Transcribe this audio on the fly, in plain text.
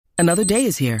Another day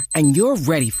is here, and you're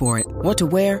ready for it. What to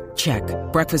wear? Check.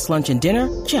 Breakfast, lunch, and dinner?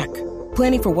 Check.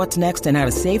 Planning for what's next and how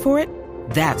to save for it?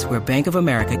 That's where Bank of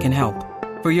America can help.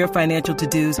 For your financial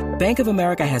to-dos, Bank of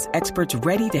America has experts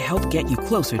ready to help get you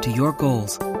closer to your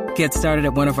goals. Get started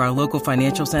at one of our local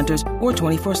financial centers or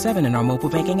 24/7 in our mobile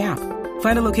banking app.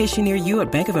 Find a location near you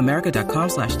at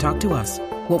bankofamerica.com/talktous.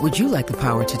 What would you like the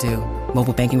power to do?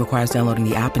 Mobile banking requires downloading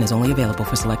the app and is only available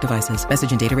for select devices.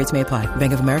 Message and data rates may apply.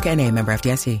 Bank of America N.A., member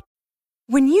FDIC.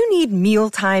 When you need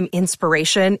mealtime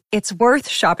inspiration, it's worth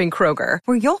shopping Kroger,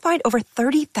 where you'll find over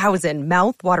 30,000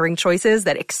 mouth-watering choices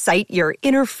that excite your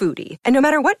inner foodie. And no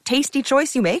matter what tasty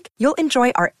choice you make, you'll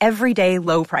enjoy our everyday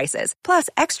low prices, plus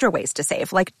extra ways to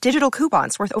save, like digital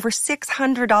coupons worth over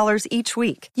 $600 each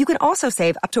week. You can also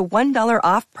save up to $1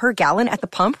 off per gallon at the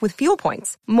pump with fuel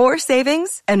points. More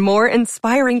savings and more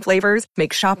inspiring flavors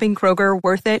make shopping Kroger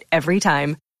worth it every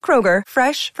time. Kroger,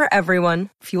 fresh for everyone.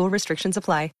 Fuel restrictions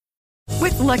apply.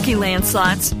 With Lucky Land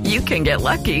Slots, you can get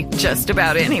lucky just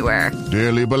about anywhere.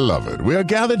 Dearly beloved, we are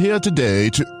gathered here today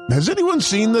to... Has anyone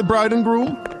seen the bride and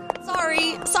groom?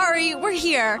 Sorry, we're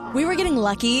here. We were getting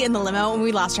lucky in the limo and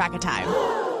we lost track of time.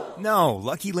 No,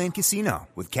 Lucky Land Casino,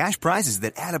 with cash prizes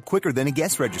that add up quicker than a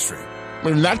guest registry.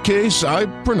 In that case, I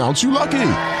pronounce you lucky.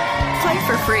 Play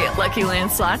for free at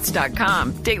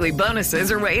LuckyLandSlots.com. Daily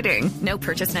bonuses are waiting. No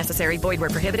purchase necessary. Void where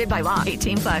prohibited by law.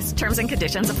 18+. Terms and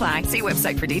conditions apply. See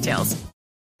website for details.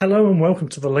 Hello and welcome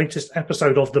to the latest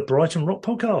episode of the Brighton Rock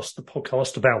Podcast, the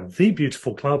podcast about the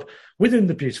beautiful club within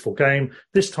the beautiful game,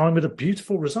 this time with a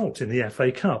beautiful result in the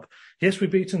FA Cup. Yes, we've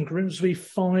beaten Grimsby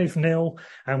 5-0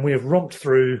 and we have romped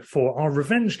through for our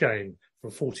revenge game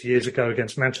from 40 years ago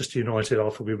against Manchester United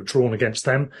after we were drawn against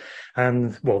them.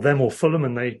 And, well, them or Fulham,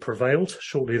 and they prevailed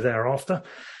shortly thereafter.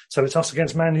 So it's us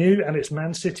against Man U and it's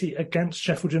Man City against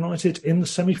Sheffield United in the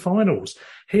semi-finals.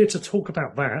 Here to talk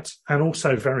about that and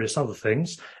also various other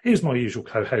things is my usual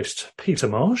co-host, Peter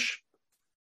Marsh.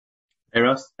 Hey,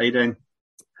 Russ. How you doing?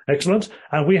 Excellent.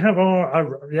 And we have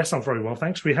our yes, I'm very well,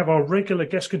 thanks. We have our regular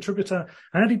guest contributor,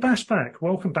 Andy Bass, back.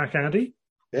 Welcome back, Andy.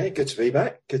 Yeah, good to be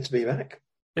back. Good to be back.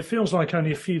 It feels like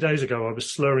only a few days ago I was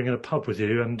slurring in a pub with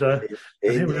you, and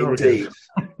here we are Indeed.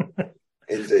 again.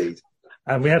 Indeed.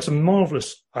 And we had some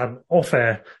marvellous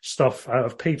off-air stuff out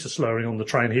of Peter slurring on the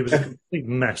train. He was a complete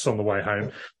mess on the way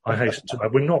home. I hasten to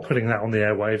add. We're not putting that on the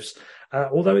airwaves,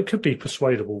 although it could be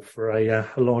persuadable for a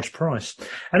large price.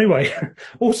 Anyway,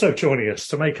 also joining us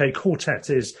to make a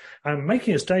quartet is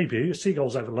making his debut, a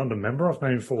Seagulls Over London member I've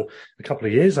known for a couple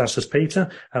of years, as has Peter,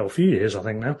 a few years, I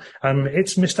think now.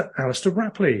 It's Mr. Alistair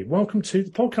Rapley. Welcome to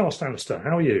the podcast, Alistair.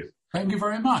 How are you? Thank you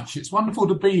very much. It's wonderful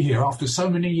to be here after so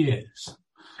many years.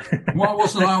 Why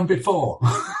wasn't I on before?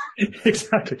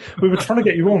 Exactly. We were trying to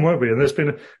get you on, weren't we? And there's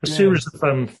been a series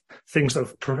of things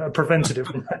that have prevented it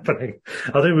from happening.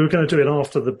 I think we were going to do it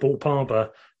after the Paul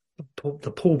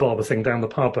Barber thing down the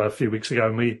pub a few weeks ago,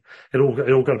 and it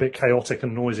all got a bit chaotic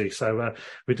and noisy. So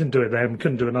we didn't do it then. We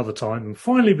couldn't do it another time. And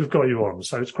finally, we've got you on.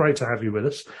 So it's great to have you with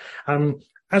us.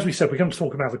 As we said, we're going to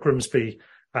talk about the Grimsby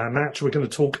match. We're going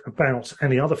to talk about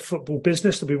any other football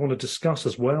business that we want to discuss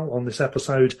as well on this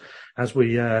episode as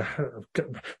we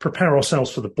prepare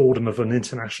ourselves for the boredom of an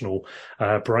international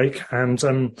break. And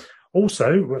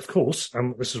also, of course,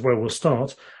 this is where we'll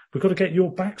start, we've got to get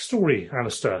your backstory,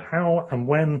 Alistair. How and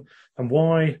when and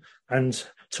why and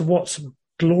to what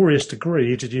glorious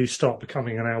degree did you start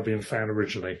becoming an Albion fan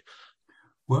originally?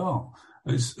 Well,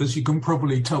 as you can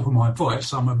probably tell from my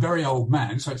voice, I'm a very old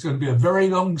man, so it's going to be a very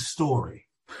long story.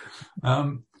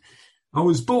 I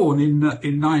was born in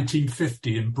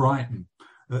 1950 in Brighton,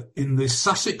 in the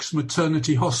Sussex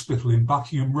Maternity Hospital in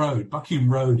Buckingham Road.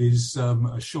 Buckingham Road is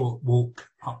a short walk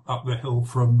up the hill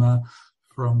from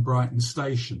Brighton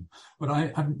Station. But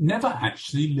I've never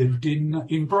actually lived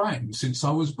in Brighton since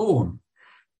I was born.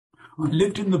 I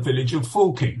lived in the village of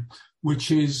Falking, which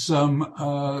is 1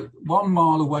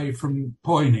 mile away from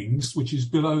Poynings, which is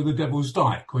below the Devil's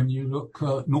Dyke when you look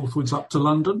northwards up to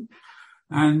London.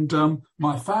 And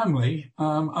my family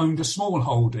owned a small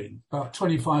holding, about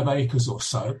 25 acres or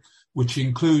so, which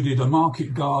included a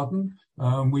market garden.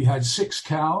 We had 6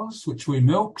 cows, which we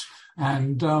milked,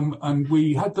 and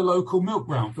we had the local milk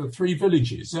round for 3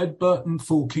 villages, Edburton,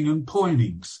 Falking and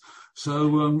Poynings.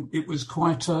 So it was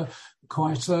quite a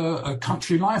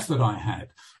country life that I had.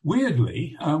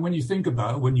 Weirdly, when you think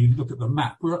about it, when you look at the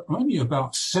map, we're only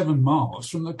about 7 miles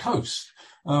from the coast.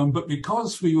 But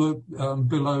because we were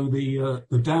below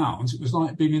the downs, it was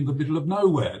like being in the middle of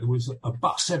nowhere. There was a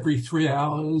bus every 3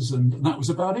 hours, and that was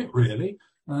about it, really.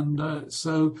 And but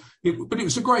it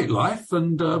was a great life.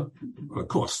 And of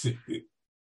course,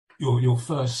 your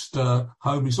first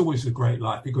home is always a great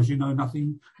life because you know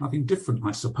nothing different,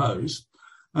 I suppose.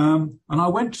 And I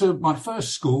went to my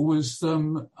first school was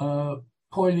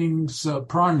Poynings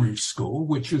Primary School,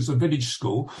 which was a village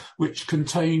school, which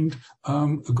contained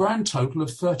a grand total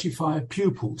of 35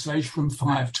 pupils, aged from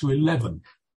 5 to 11.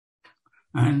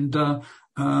 And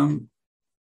around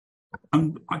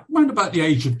about the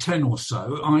age of 10 or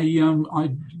so, I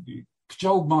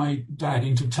cajoled my dad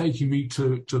into taking me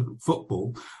to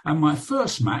football. And my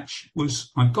first match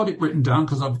was, I've got it written down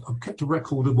because I've kept a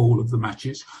record of all of the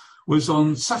matches, was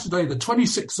on Saturday, the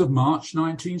 26th of March,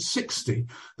 1960,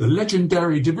 the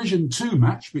legendary Division 2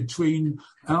 match between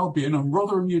Albion and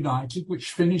Rotherham United,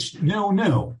 which finished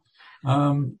 0-0.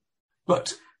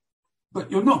 But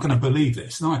you're not going to believe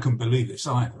this, and I couldn't believe this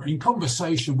either. In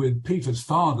conversation with Peter's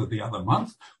father the other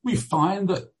month, we find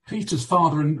that Peter's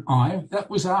father and I, that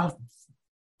was our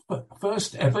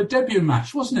first ever debut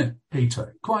match, wasn't it,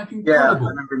 Peter? Quite incredible. Yeah, I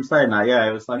remember him saying that. Yeah,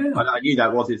 it was like, I knew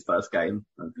that was his first game.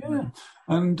 Yeah,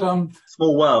 and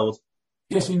small world.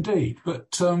 Yes, indeed.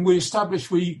 But we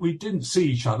established we didn't see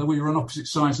each other. We were on opposite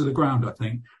sides of the ground, I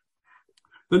think.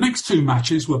 The next two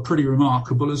matches were pretty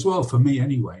remarkable as well, for me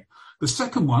anyway. The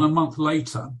second one, a month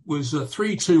later, was a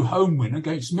 3-2 home win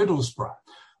against Middlesbrough.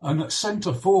 And at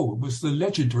centre forward was the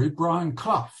legendary Brian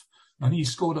Clough. And he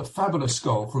scored a fabulous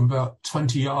goal from about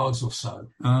 20 yards or so.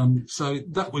 So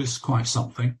that was quite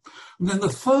something. And then the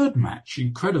third match,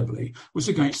 incredibly, was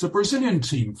against the Brazilian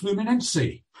team,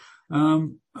 Fluminense.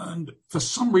 And for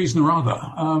some reason or other,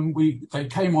 they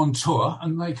came on tour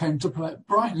and they came to play at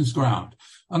Brighton's ground.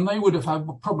 And they would have had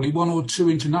probably one or two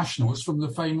internationals from the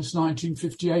famous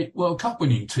 1958 World Cup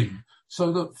winning team.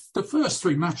 So the first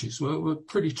three matches were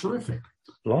pretty terrific.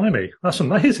 Blimey, that's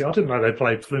amazing. I didn't know they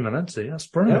played Fluminense. That's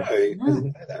brilliant. No, I didn't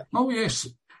know that. Oh, yes.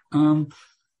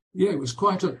 It was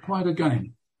quite a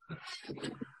game.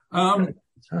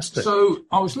 Fantastic. So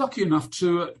I was lucky enough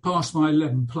to pass my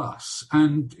 11 plus,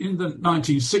 and in the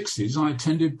 1960s I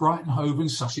attended Brighton Hove and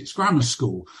Sussex Grammar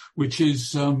School, which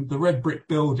is the red brick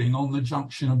building on the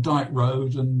junction of Dyke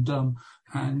Road and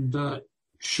Old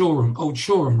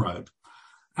Shoreham Road.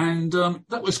 And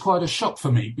that was quite a shock for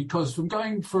me, because from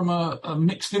going from a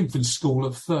mixed infant school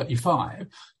of 35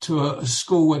 to a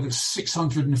school where there's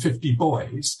 650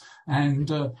 boys, and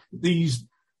these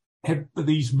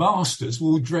masters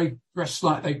will dress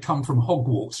like they come from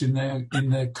Hogwarts in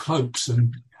their cloaks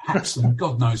and hats and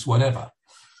God knows whatever.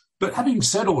 But having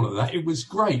said all of that, it was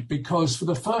great, because for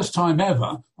the first time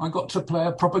ever, I got to play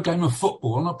a proper game of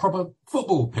football on a proper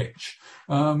football pitch,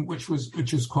 which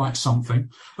was quite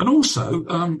something. And also,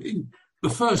 in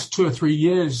the first 2 or 3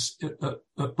 years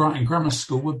at Brighton Grammar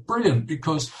School were brilliant,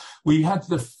 because we had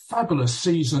the fabulous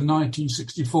season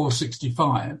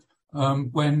 1964-65,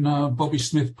 when Bobby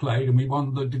Smith played and we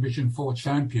won the Division 4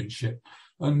 championship.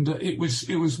 And it was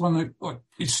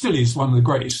it still is one of the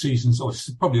greatest seasons, or it's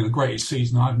probably the greatest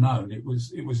season I've known. It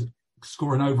was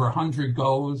scoring over 100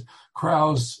 goals,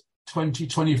 crowds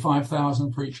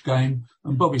 25,000 for each game,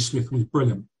 and Bobby Smith was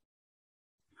brilliant.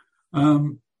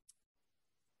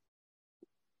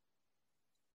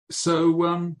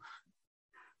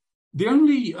 The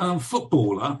only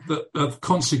footballer of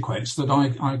consequence that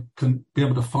I can be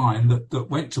able to find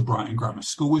that went to Brighton Grammar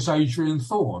School was Adrian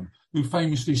Thorne, who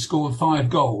famously scored 5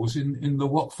 goals in the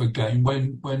Watford game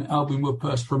when Albion were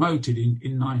first promoted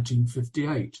in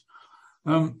 1958.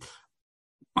 I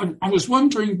was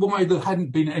wondering why there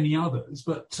hadn't been any others,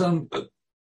 but a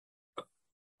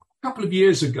couple of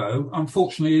years ago,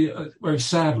 unfortunately, very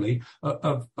sadly,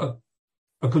 a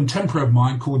contemporary of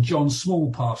mine called John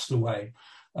Small passed away.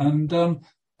 And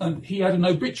he had an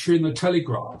obituary in the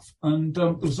Telegraph, and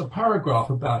there was a paragraph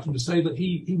about him to say that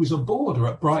he was a boarder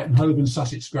at Brighton Hove and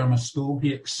Sussex Grammar School.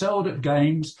 He excelled at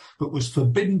games, but was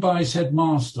forbidden by his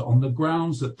headmaster on the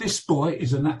grounds that this boy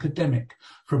is an academic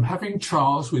from having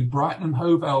trials with Brighton and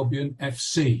Hove Albion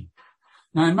FC.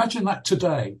 Now imagine that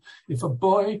today. If a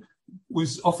boy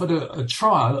was offered a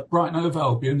trial at Brighton Hove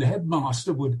Albion, the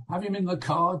headmaster would have him in the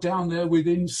car down there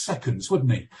within seconds,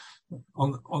 wouldn't he?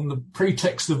 On the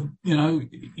pretext of,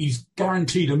 he's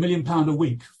guaranteed £1 million a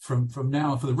week from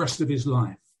now for the rest of his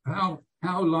life. How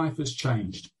life has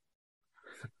changed.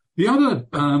 The other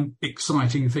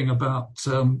exciting thing about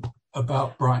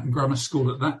Brighton Grammar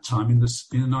School at that time in the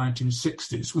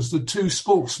 1960s was the 2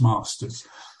 sports masters.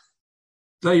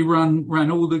 They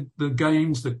ran all the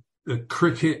games, the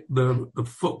cricket, the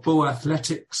football,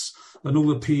 athletics, and all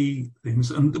the PE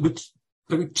things, and there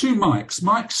were 2 Mikes,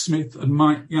 Mike Smith and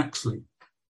Mike Yaxley.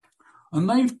 And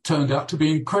they've turned out to be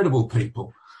incredible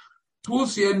people.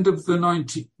 Towards the end of the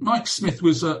Mike Smith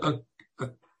was a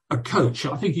a coach.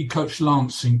 I think he coached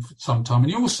Lancing for some time,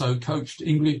 and he also coached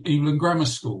England grammar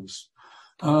schools.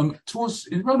 Around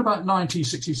about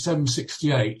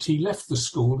 1967-68, he left the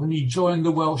school and he joined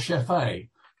the Welsh FA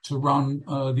to run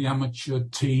the amateur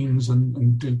teams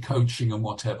and do coaching and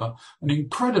whatever. And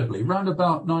incredibly, around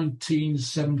about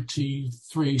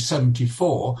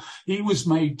 1973-74, he was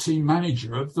made team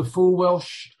manager of the full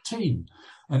Welsh team.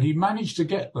 And he managed to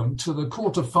get them to the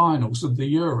quarterfinals of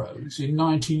the Euros in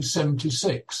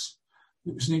 1976.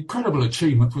 It was an incredible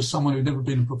achievement for someone who'd never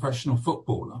been a professional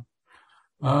footballer.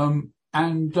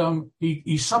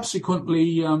 He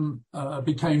subsequently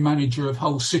became manager of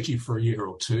Hull City for a year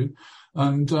or two,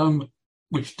 and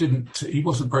he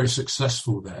wasn't very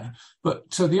successful there.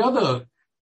 But the other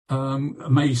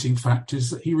amazing fact is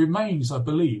that he remains, I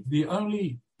believe, the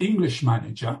only English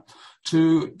manager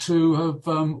to have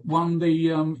won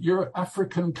the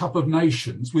African Cup of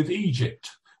Nations with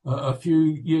Egypt a few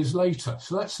years later.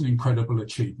 So that's an incredible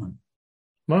achievement.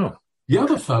 Wow. The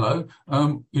other fellow,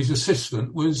 his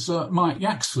assistant, was Mike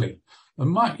Yaxley.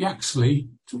 And Mike Yaxley,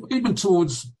 even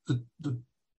towards the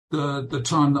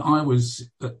time that I was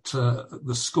at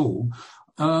the school,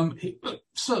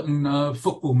 certain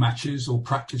football matches or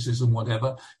practices and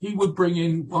whatever, he would bring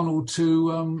in one or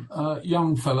two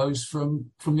young fellows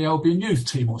from the Albion youth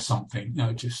team or something,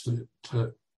 just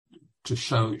to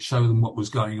show them what was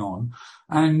going on.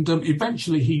 And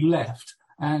eventually he left.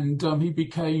 And he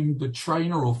became the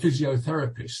trainer or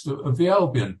physiotherapist of the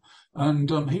Albion. And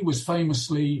he was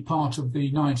famously part of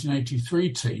the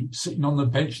 1983 team, sitting on the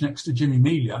bench next to Jimmy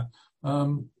Melia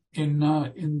in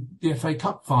the FA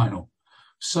Cup final.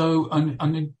 So, I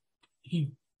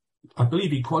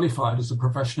believe he qualified as a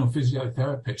professional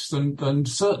physiotherapist. And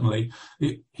certainly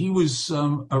he was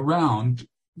around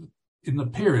in the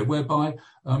period whereby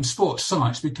sports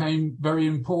science became very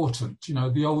important.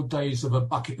 The old days of a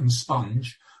bucket and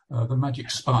sponge, the magic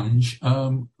sponge,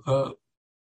 were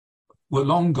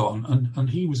long gone, and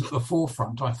he was at the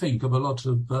forefront, I think, of a lot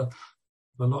of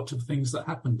things that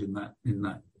happened in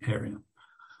that area.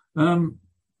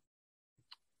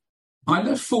 I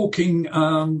left Falking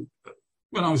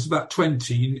when I was about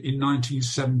 20 in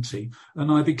 1970, and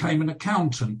I became an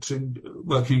accountant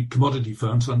working in commodity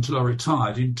firms until I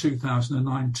retired in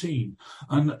 2019.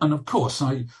 And of course,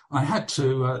 I had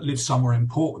to live somewhere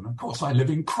important. Of course, I live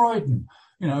in Croydon,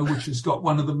 which has got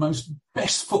one of the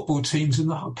best football teams in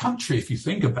the whole country, if you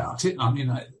think about it. I mean,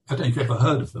 I don't know if you've ever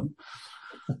heard of them.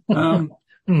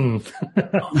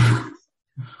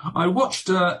 I watched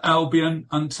Albion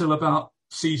until about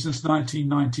seasons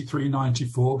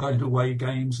 1993-94, going to away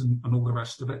games and all the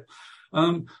rest of it.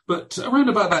 But around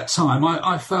about that time,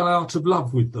 I fell out of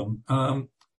love with them.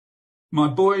 My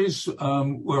boys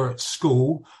were at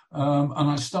school, and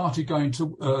I started going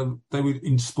to, they were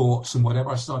in sports and whatever,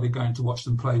 I started going to watch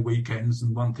them play weekends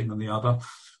and one thing and the other.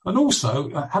 And also,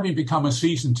 having become a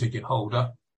season ticket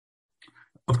holder,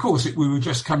 of course, we were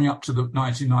just coming up to the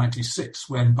 1996,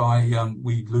 whereby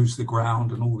we lose the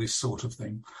ground and all this sort of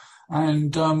thing.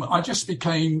 And I just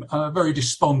became very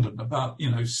despondent about,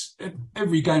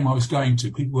 every game I was going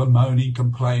to, people were moaning,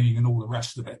 complaining, and all the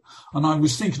rest of it. And I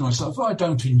was thinking to myself, if I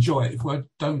don't enjoy it, if I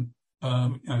don't,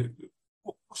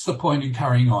 what's the point in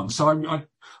carrying on? So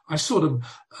I sort of,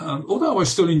 although I was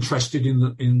still interested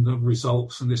in the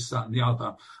results and this, that, and the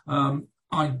other,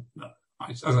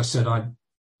 as I said,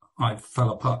 I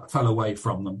fell away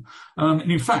from them. And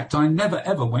in fact, I never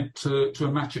ever went to a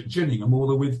match at Gillingham or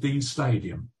the Withdean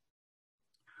Stadium.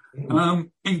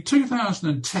 In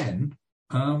 2010,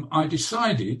 I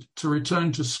decided to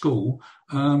return to school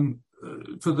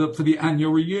for the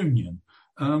annual reunion.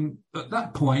 At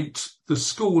that point, the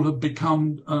school had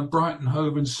become Brighton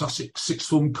Hove and Sussex Sixth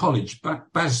Form College,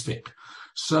 Basvic.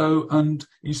 So, and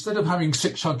instead of having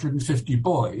 650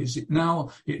 boys, it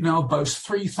now boasts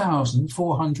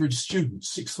 3,400 students,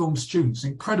 sixth form students,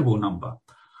 incredible number.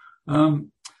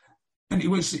 And it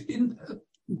was in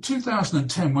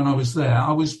 2010 when I was there,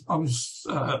 I was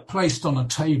placed on a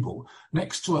table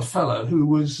next to a fellow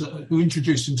who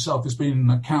introduced himself as being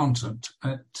an accountant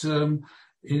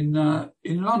in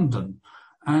London,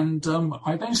 and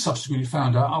I then subsequently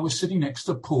found out I was sitting next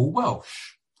to Paul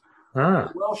Welsh.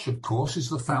 Paul Welsh, of course, is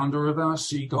the founder of our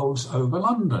Seagulls Over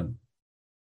London.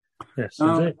 Yes,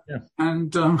 indeed. Yeah.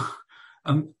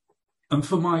 And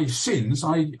for my sins,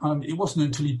 it wasn't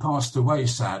until he passed away,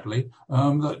 sadly,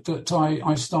 that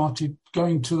I started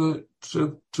going to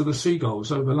the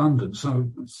Seagulls Over London. So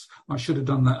I should have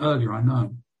done that earlier, I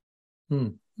know.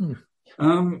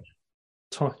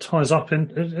 Ties up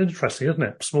interesting, isn't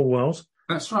it? Small world.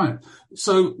 That's right.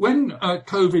 So when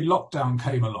COVID lockdown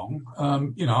came along,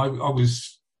 I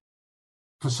was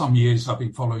for some years I've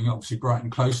been following obviously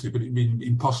Brighton closely, but it'd been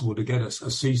impossible to get a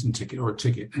season ticket or a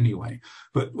ticket anyway.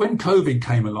 But when COVID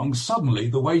came along, suddenly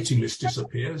the waiting list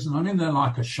disappears, and I'm in there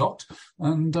like a shot,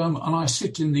 and I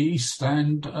sit in the East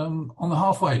Stand on the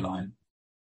halfway line,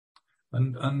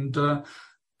 and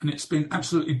it's been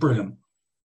absolutely brilliant.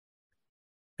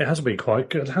 It has been quite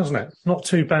good, hasn't it? Not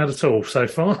too bad at all so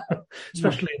far,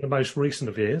 especially in the most recent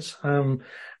of years. And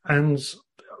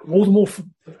all the more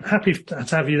happy to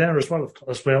have you there as well,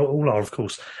 as we all are, of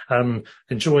course.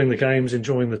 Enjoying the games,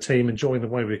 enjoying the team, enjoying the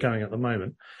way we're going at the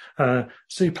moment.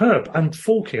 Superb. And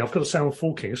Falking, I've got to say on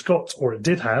Falking, it's got, or it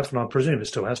did have, and I presume it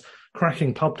still has,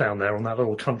 cracking pub down there on that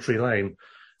little country lane.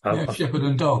 Shepherd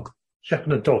and Dog.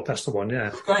 Shepherd and Dog, that's the one,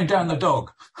 yeah. Going down the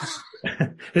Dog.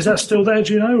 Is that still there,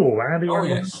 do you know? Or Andy? Oh,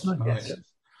 yes. Yes.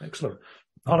 Excellent.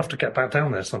 I'll have to get back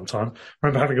down there sometime. I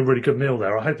remember having a really good meal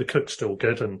there. I hope the cook's still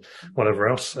good and whatever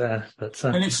else. And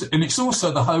it's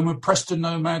also the home of Preston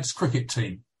Nomads cricket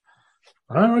team.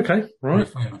 Oh, okay. Right.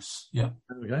 Very famous. Yeah.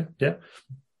 There we go. Yeah.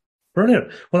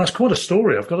 Brilliant. Well, that's quite a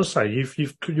story, I've got to say.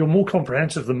 You're more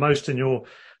comprehensive than most in your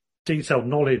detailed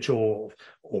knowledge or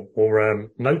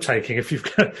note taking. If you've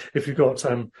got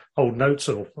old notes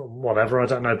or whatever, I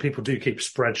don't know. People do keep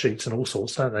spreadsheets and all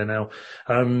sorts, don't they now?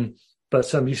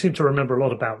 But you seem to remember a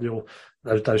lot about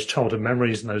those childhood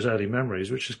memories and those early memories,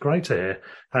 which is great to hear.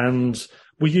 And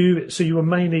were you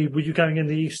going in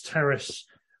the East Terrace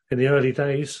in the early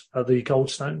days at the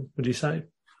Goldstone, would you say?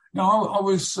 No, I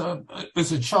was,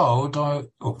 as a child,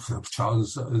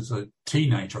 as a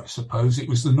teenager, I suppose, it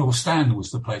was the North Stand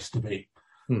was the place to be.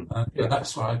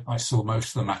 That's where I saw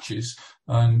most of the matches.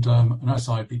 And as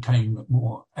I became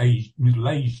more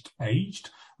middle-aged,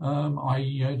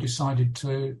 I decided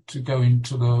to go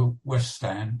into the West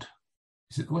Stand.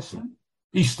 Is it the West Stand?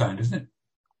 East Stand, isn't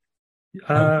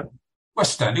it?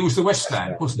 West Stand. It was the West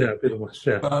Stand, wasn't it? Yeah, West,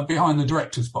 yeah. Behind the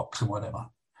director's box and whatever.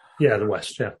 Yeah, the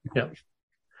West. Yeah.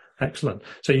 Excellent.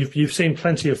 So you've seen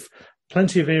plenty of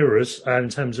eras in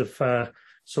terms of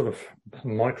sort of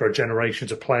micro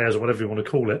generations of players, or whatever you want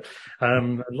to call it.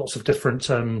 Lots of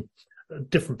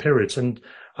different periods. And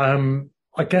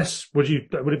I guess would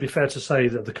it be fair to say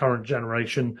that the current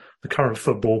generation, the current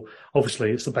football,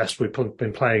 obviously it's the best we've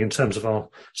been playing in terms of our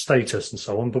status and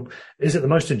so on. But is it the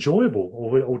most enjoyable, or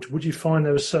would you find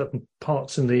there were certain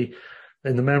parts in the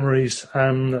memories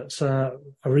that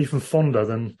are even fonder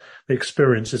than the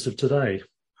experiences of today?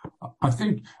 I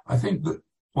think that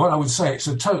what I would say, it's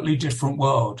a totally different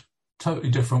world. The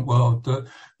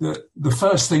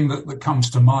first thing that comes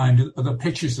to mind are the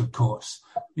pitches, of course.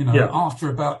 After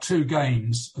about 2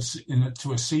 games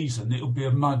to a season, it'll be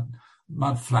a mud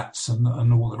flats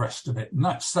and all the rest of it. And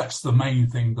that's the main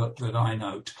thing that I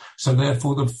note. So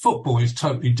therefore the football is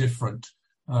totally different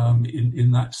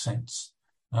in that sense.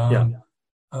 And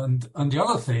the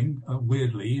other thing,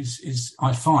 weirdly, is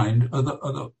I find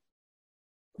the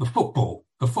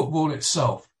football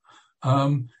itself.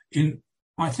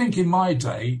 I think in my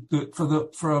day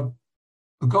that for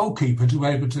a goalkeeper to be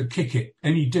able to kick it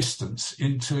any distance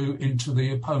into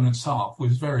the opponent's half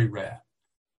was very rare.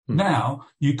 Now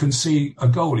you can see a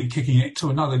goalie kicking it to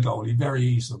another goalie very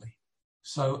easily.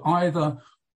 So either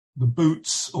the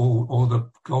boots or the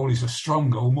goalies are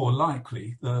stronger, or more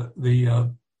likely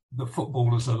the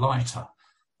footballers are lighter.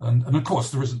 And of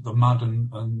course there isn't the mud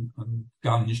and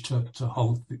gunge to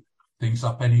hold things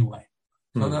up anyway.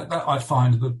 So that I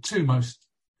find the two most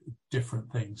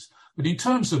different things. But in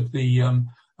terms of the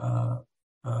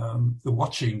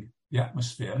watching, the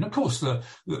atmosphere, and of course the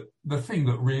thing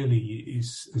that really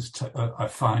I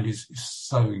find is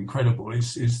so incredible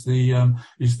is the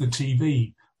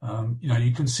TV.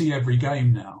 You can see every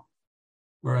game now,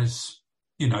 whereas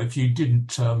if you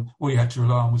didn't, all you had to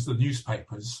rely on was the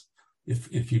newspapers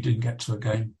if you didn't get to a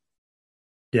game.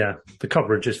 Yeah, the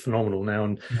coverage is phenomenal now,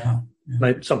 and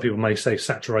maybe some people may say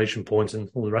saturation point and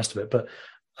all the rest of it, but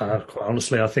quite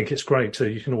honestly, I think it's great too.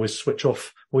 You can always switch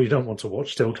off what you don't want to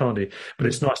watch still, can't you? But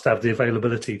it's nice to have the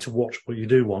availability to watch what you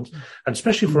do want, and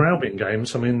especially for Albion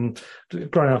games. I mean,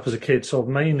 growing up as a kid,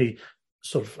 mainly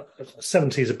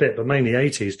 70s a bit, but mainly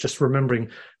 80s, just remembering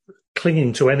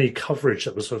clinging to any coverage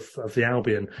that was of the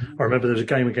Albion. I remember there was a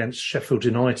game against Sheffield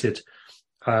United.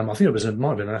 I think it might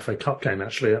have been an FA Cup game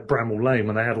actually at Bramall Lane,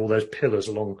 when they had all those pillars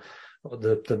along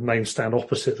the main stand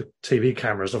opposite the TV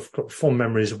cameras. I've got fond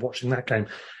memories of watching that game,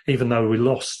 even though we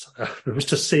lost. It was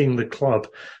just seeing the club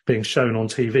being shown on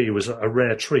TV was a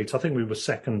rare treat. I think we were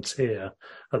second tier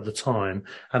at the time,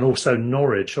 and also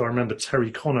Norwich. I remember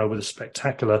Terry Connor with a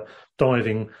spectacular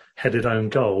diving headed own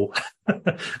goal,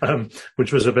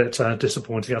 which was a bit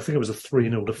disappointing. I think it was a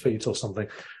 3-0 defeat or something.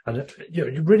 And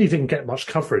you really didn't get much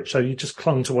coverage, so you just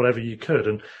clung to whatever you could.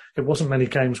 And it wasn't many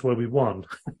games where we won,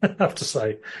 I have to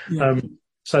say. Yeah.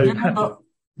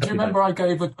 Do you remember I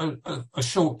gave a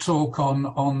short talk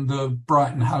on the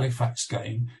Brighton-Halifax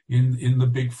game in the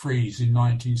Big Freeze in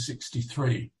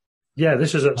 1963? Yeah,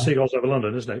 this is at Seagulls over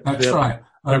London, isn't it? That's right.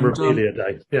 Memorabilia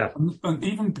Day, yeah. And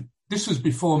even this was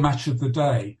before Match of the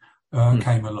Day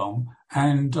came along.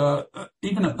 And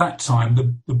even at that time,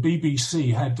 the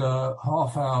BBC had a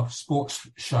half-hour sports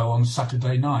show on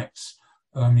Saturday nights,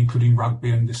 including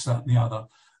rugby and this, that and the other.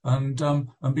 And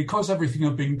because everything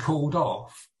had been called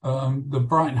off, the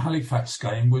Brighton-Halifax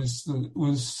game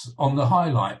was on the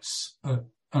highlights. And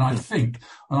I think,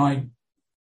 I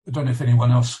don't know if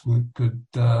anyone else could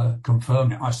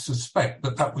confirm it, I suspect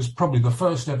that was probably the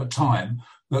first ever time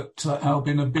that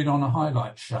Albion had been on a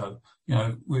highlight show,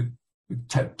 with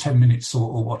 10 minutes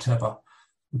or whatever.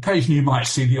 Occasionally you might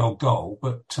see the odd goal,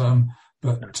 but I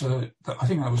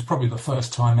think that was probably the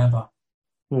first time ever.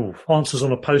 Ooh, answers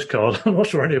on a postcard. I'm not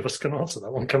sure any of us can answer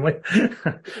that one, can we?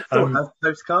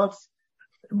 Postcards?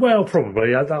 Well,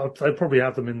 probably. They probably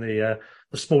have them in the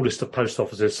smallest of post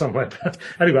offices somewhere. But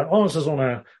anyway, answers on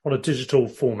a digital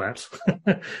format.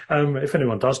 If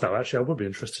anyone does know, actually, I would be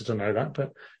interested to know that.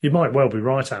 But you might well be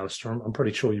right, Alistair. I'm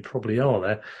pretty sure you probably are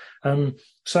there.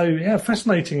 So yeah,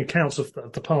 fascinating accounts of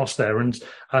the past there. And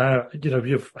you're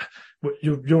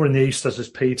in the east, as is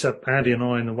Peter, Andy and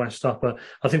I in the West Upper.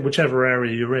 I think whichever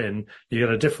area you're in, you get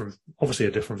a different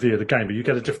view of the game, but you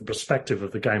get a different perspective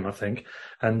of the game, I think.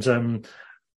 And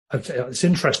it's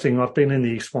interesting. I've been in the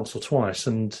east once or twice,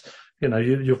 and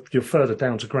you're further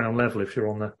down to ground level if you're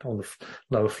on the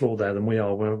lower floor there than we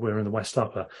are. We're in the West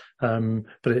Upper,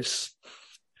 but it's.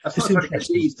 That's not very good.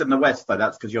 The east and the west, though.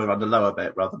 That's because you're on the lower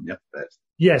bit rather than the upper bit.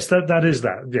 Yes, that is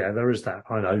that. Yeah, there is that.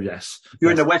 I know. Yes, if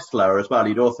you're in the west lower as well,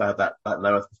 you'd also have that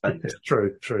lower perspective.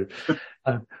 True.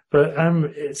 But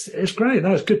it's great.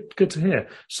 No, it's good to hear.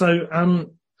 So,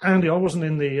 Andy, I wasn't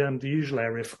in the usual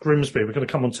area for Grimsby. We're going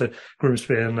to come on to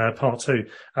Grimsby in part 2.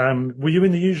 Were you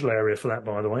in the usual area for that,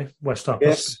 by the way? West Upper?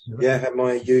 Yes. Yeah, I had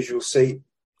my usual seat.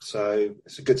 So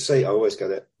it's a good seat. I always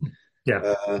get it.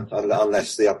 Yeah.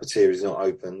 Unless the upper tier is not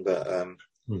open. But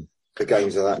for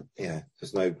games like that, yeah,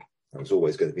 it was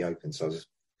always going to be open. So I was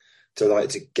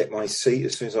delighted to get my seat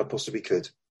as soon as I possibly could.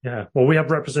 Yeah, well, we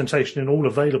have representation in all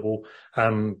available,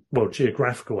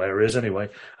 geographical areas anyway,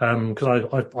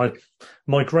 because I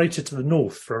migrated to the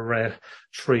north for a rare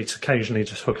treat, occasionally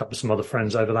just hook up with some other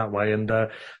friends over that way, and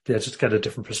just get a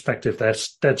different perspective there.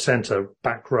 It's dead centre,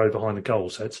 back row behind the goal,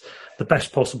 so it's the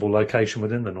best possible location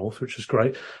within the north, which is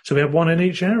great. So we have one in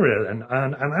each area then.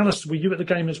 And Alice, were you at the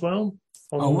game as well?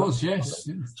 I was, yes.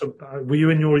 So were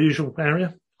you in your usual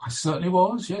area? I certainly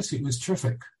was, yes. It was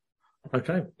terrific.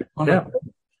 Okay, yeah.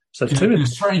 So in a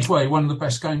strange way, one of the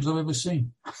best games I've ever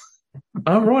seen.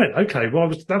 Oh, right. Okay. Well,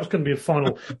 that was going to be a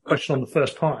final question on the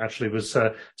first part, actually, was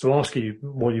to ask you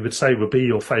what you would say would be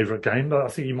your favourite game, but I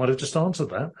think you might have just answered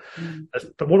that.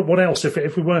 But what else?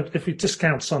 If we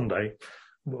discount Sunday,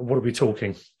 what are we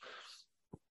talking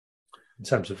in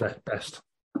terms of that best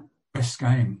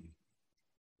game?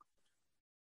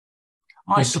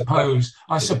 I suppose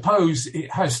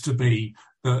it has to be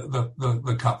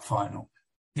the cup final.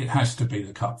 It has to be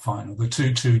the cup final, the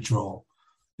 2-2 draw.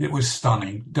 It was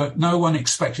stunning. No one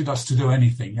expected us to do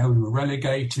anything. We were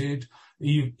relegated,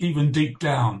 even deep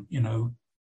down, that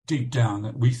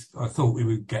I thought we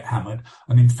would get hammered.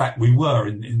 And in fact, we were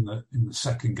in the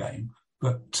second game.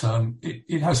 But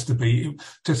it has to be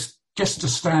just to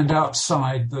stand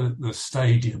outside the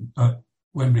stadium,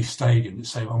 Wembley Stadium, and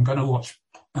say, well, I'm going to watch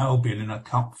Albion in a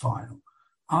cup final.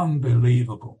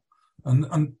 Unbelievable.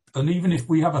 And even if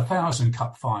we have 1,000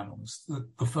 cup finals,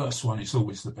 the first one is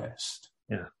always the best.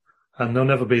 Yeah. And there'll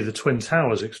never be the Twin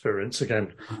Towers experience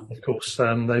again. Of course,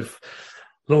 they've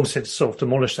long since sort of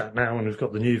demolished that now, and we've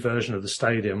got the new version of the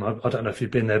stadium. I don't know if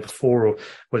you've been there before or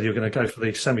whether you're going to go for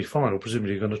the semi-final.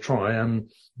 Presumably you're going to try.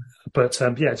 But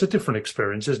it's a different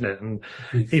experience, isn't it? And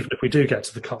even if we do get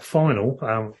to the cup final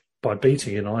by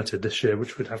beating United this year,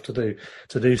 which we'd have to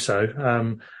do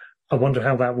so, I wonder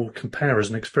how that will compare as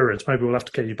an experience. Maybe we'll have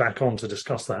to get you back on to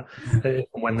discuss that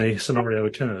when the scenario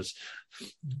occurs.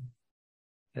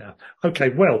 Yeah. Okay.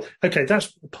 Well,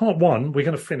 that's part one. We're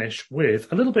going to finish with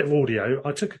a little bit of audio.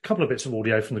 I took a couple of bits of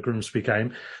audio from the Grimsby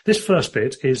game. This first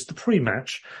bit is the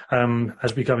pre-match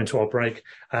as we go into our break.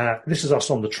 This is us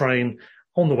on the train.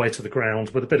 on the way to the ground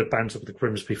with a bit of banter with the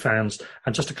Grimsby fans.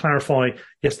 And just to clarify,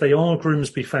 yes, they are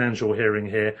Grimsby fans you're hearing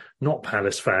here, not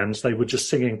Palace fans. They were just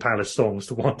singing Palace songs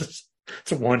to wind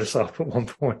us up at one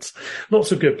point.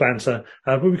 Lots of good banter,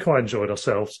 but we quite enjoyed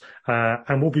ourselves.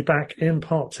 And we'll be back in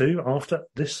part 2 after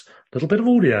this little bit of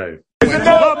audio.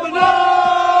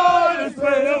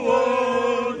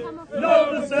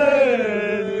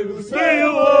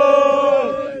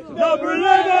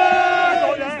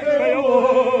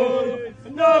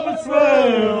 Number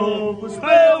 12 was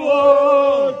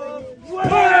Fairwood.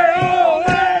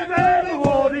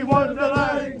 Awardy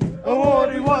Wonderland,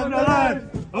 Awardy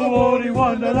Wonderland, Awardy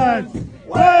Wonderland.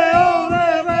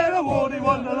 Awardy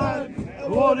Wonderland,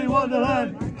 Awardy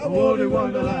Wonderland, Awardy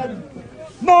Wonderland.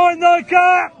 Mind the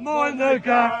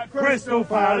gap, Crystal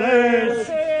Palace.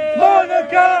 Mind the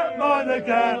gap,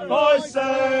 I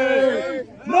say.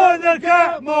 Mind the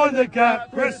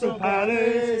gap, Crystal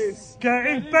Palace.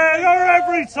 Getting better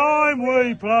every time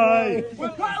we play. We're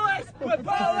Palace! That's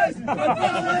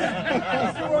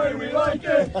the way we like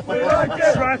it! We like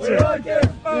it!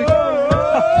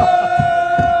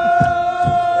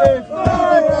 If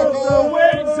I had the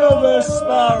wings of a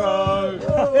sparrow,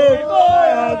 if I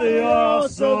had the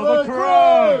arse of a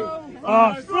crow,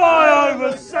 I'd fly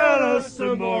over Sellers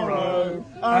tomorrow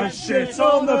and shit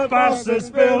on the bastards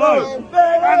below.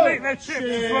 And lick their chips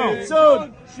as well.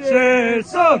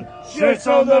 Shit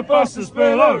on the bastards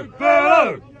below.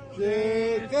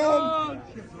 Shit on.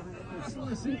 That's what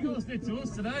the Seagulls did to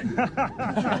us today.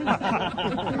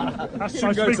 That's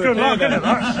supposed to be good luck, isn't it?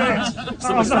 That shit.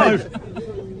 Oh no.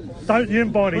 Don't you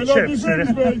buy any chips, did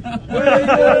you? We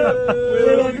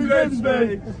love you,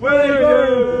 Grimsby. We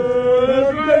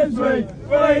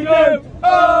do.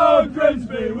 Oh,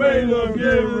 Grimsby, we love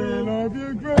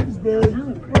you. Grimsby.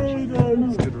 We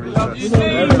love you too.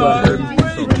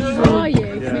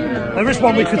 There is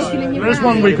one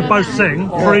we could both sing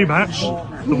pre-match,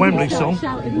 the Wembley song.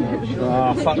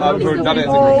 Oh, fuck that, we've already done it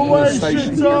on the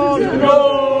station. On the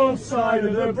north side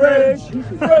of the bridge.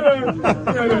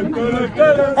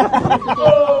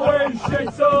 Always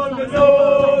shit on the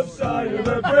north side of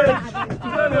the bridge.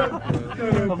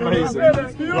 Amazing.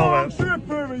 Love it.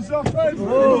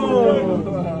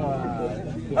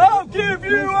 I'll give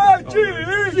you a G.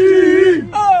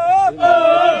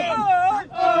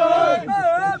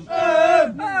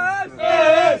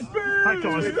 That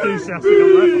guy's enthusiastic on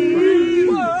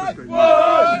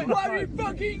that. What do you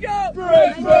fucking got?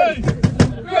 Grimsby!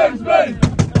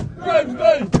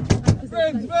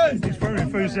 He's very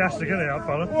enthusiastic, isn't he, that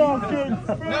fella?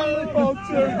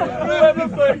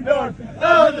 Everything done.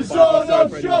 And the sword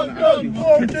of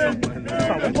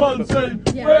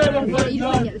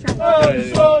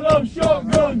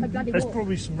shotgun. There's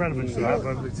probably some relevance to that,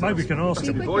 but maybe we can ask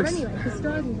him.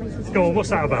 Go on, what's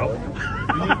that about?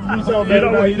 You tell me,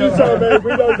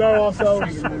 we don't know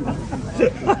ourselves.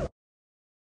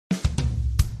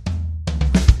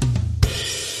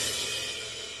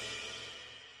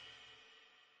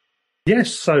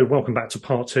 Yes, so welcome back to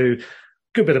part 2.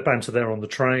 Good bit of banter there on the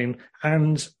train,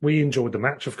 and we enjoyed the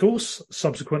match, of course,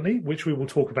 subsequently, which we will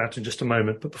talk about in just a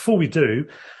moment. But before we do,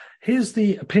 here's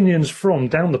the opinions from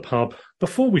down the pub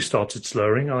before we started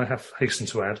slurring, I have hastened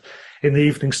to add, in the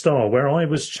Evening Star, where I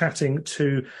was chatting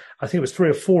to, I think it was 3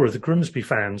 or 4 of the Grimsby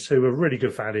fans who were really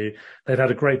good value. They'd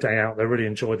had a great day out. They really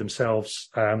enjoyed themselves.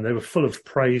 They were full of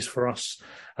praise for us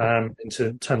in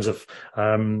terms of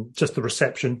just the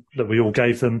reception that we all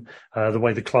gave them, the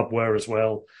way the club were as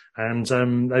well. And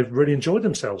they've really enjoyed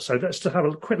themselves. So let's have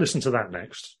a quick listen to that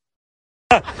next.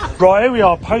 Right, here we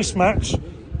are, post-match.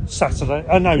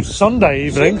 Sunday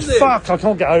evening. Fuck, I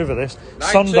can't get over this.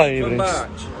 Sunday evening.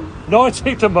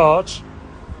 19th of March.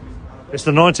 It's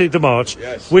the 19th of March.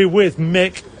 Yes. We're with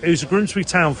Mick, who's a Grimsby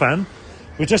Town fan.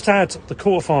 We just had the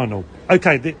quarter-final.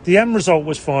 Okay, the end result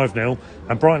was 5-0,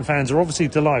 and Brighton fans are obviously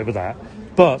delighted with that.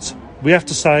 But we have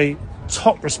to say,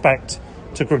 top respect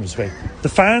to Grimsby. The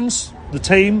fans, the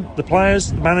team, the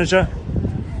players, the manager.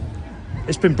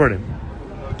 It's been brilliant.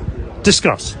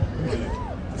 Discuss.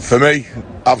 For me,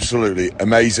 absolutely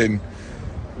amazing.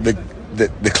 The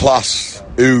class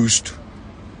oozed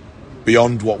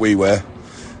beyond what we were.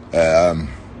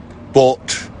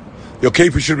 But your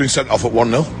keeper should have been sent off at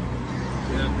 1-0.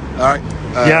 All right.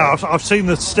 Yeah, I've seen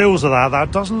the stills of that.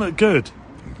 That doesn't look good.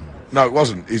 No, it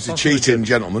wasn't. He's a cheating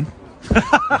gentleman.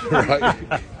 Right.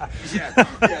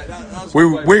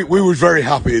 We were very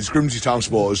happy as Grimsby Town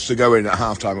supporters to go in at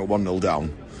half-time at 1-0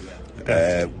 down.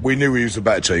 We knew we was a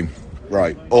better team.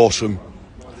 Right, awesome,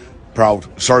 proud.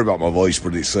 Sorry about my voice,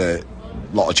 but it's a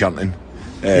lot of chanting.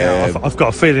 I've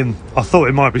got a feeling. I thought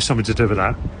it might be something to do with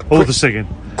that. All the singing.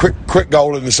 Quick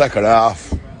goal in the second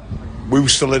half. we were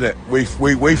still in it. We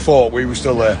thought we were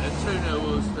still there.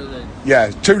 2-0 was still in. Yeah,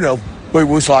 2-0. We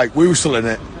were still in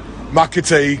it.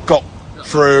 McAtee got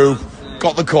through,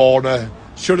 got the corner.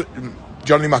 Johnny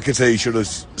McAtee should have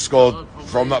scored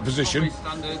from that position.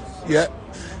 Yeah.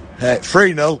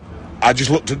 3-0. I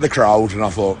just looked at the crowd and I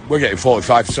thought, we're getting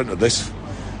 45% of this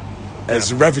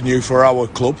as revenue for our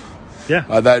club. Yeah.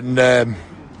 And then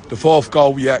the fourth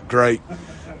goal, yeah, great.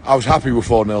 I was happy with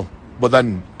 4-0. But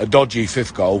then a dodgy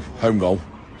fifth goal, home goal,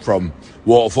 from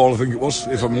Waterfall, I think it was,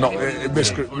 if I'm not...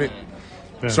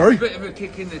 Sorry? A bit of a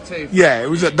kick in the teeth. Yeah, it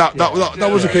was that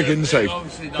was a kick in the teeth.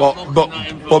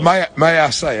 But may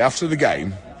I say, after the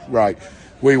game, right,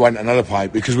 we went and had a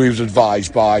pint because we was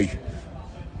advised by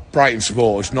Brighton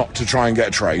supporters not to try and get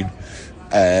a train,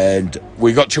 and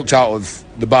we got chucked out of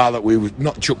the bar that we was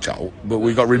not chucked out, but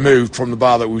we got removed from the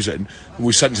bar that we was in, and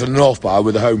we sent to the North Bar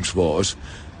with the home supporters.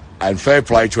 And fair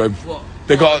play to him.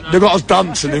 They got us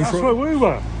dancing in front. That's where we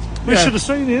were. We should have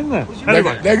seen you in there.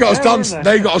 Anyway, they got us dancing.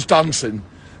 They got us dancing.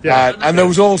 Yeah. And there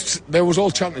was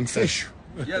all chanting fish.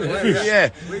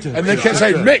 Yeah. And they kept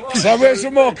saying, "Mix, have we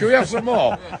some more? Can we have some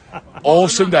more?"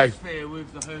 Awesome day.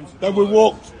 Then we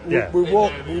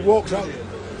walked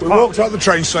out the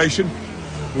train station.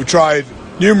 We tried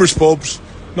numerous pubs,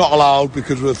 not allowed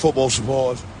because we're football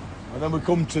supporters. And then we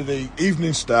come to the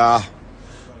Evening Star.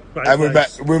 Right, and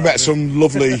we met some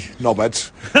lovely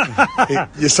knobheads,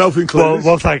 yourself included.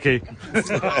 Well, thank you.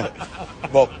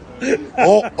 But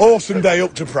awesome day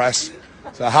up to press.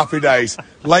 So happy days.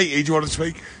 Lakey, do you want to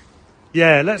speak?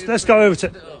 Yeah, let's go over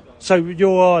to. So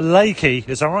you're Lakey,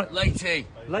 is that right? Lakey.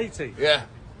 Yeah.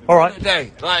 All right.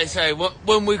 Day, like I say,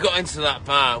 when we got into that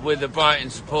bar with the Brighton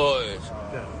supporters,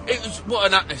 it was what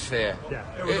an atmosphere. Yeah.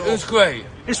 It was great.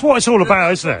 It's what it's all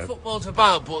about, isn't it? Football's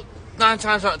about, but 9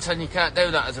 times out of 10 you can't do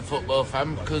that as a football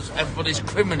fan because everybody's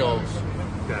criminals.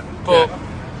 Yeah. But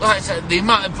like I said, the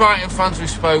amount of Brighton fans we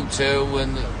spoke to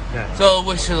and it's all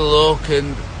wish of the luck,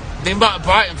 and the amount of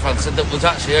Brighton fans said that was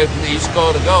actually hoping that you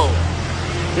scored a goal.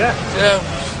 Yeah.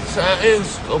 So it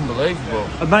was unbelievable.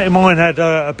 A mate of mine had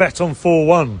a bet on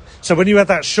 4-1. So when you had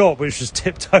that shot which was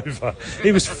tipped over,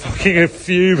 he was fucking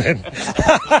fuming.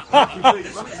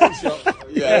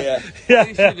 Yeah.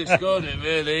 He should have scored it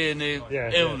really, and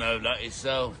he'll know that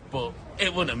himself. But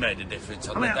it wouldn't have made a difference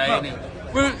on the day.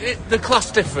 The class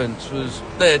difference was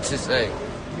there to see.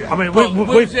 I mean,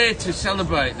 we're here to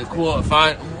celebrate the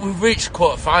quarter-final. We've reached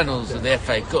quarter-finals of the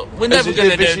FA Cup. We're never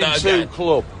going to do that again.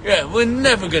 Club. Yeah, we're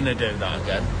never going to do that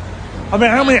again. I mean,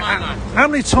 how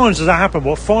many times does that happen?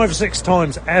 What, 5 or 6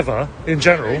 times ever in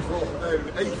general?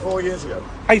 84 years ago.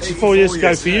 84 years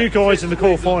ago for you guys in the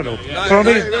quarter-final. So I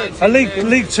mean, a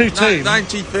League Two team.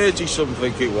 1930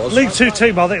 something it was. League Two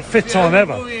team, I think 5th time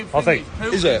ever. I think.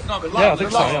 Is it? Yeah, I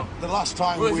think so. Yeah. The last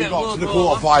time we got to the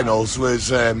quarter-finals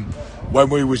was when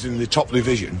we was in the top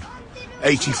division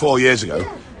 84 years ago.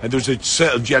 And there was a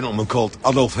certain gentleman called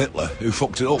Adolf Hitler who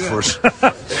fucked it up for us.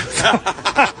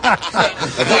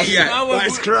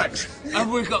 That's correct.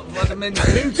 And we've got Vladimir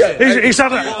Putin.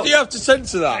 Do you have to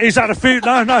censor that? He's had a few.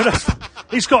 No.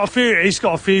 He's got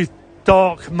a few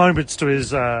dark moments to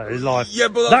his life. Yeah,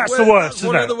 but that's the worst,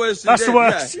 isn't it? That's the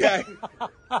worst. Yeah.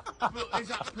 But is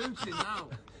that Putin now?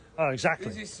 Oh,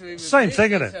 exactly. Same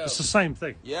thing, isn't it? It's the same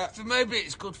thing. Yeah. So maybe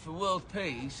it's good for world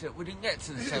peace that we didn't get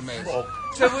to the semis.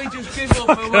 So we just give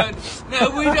up and went, no,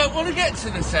 we don't want to get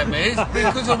to the semis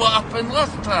because of what happened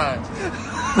last time.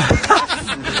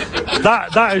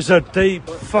 That is a deep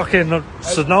fucking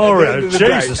scenario.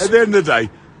 Jesus. At the end of the day,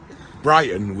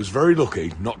 Brighton was very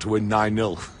lucky not to win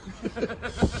 9-0.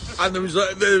 And there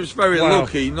was very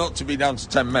lucky not to be down to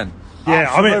 10 men.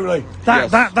 Yeah, absolutely. I mean,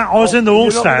 that I was in the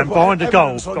all stand behind the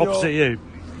goal opposite you.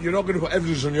 You're not going to put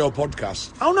evidence on your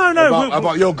podcast. Oh, no.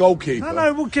 About your goalkeeper.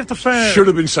 No, we'll give the fair... Should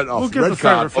have been sent off. We'll give Red the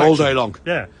fair card reflection. all day long.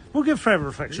 Yeah, we'll give fair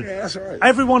reflection. Yeah, that's all right.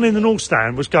 Everyone in the North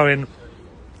Stand was going,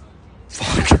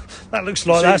 fuck, that looks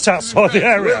like that's outside the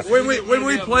area. When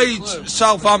we played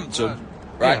Southampton,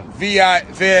 right,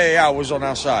 VAR was on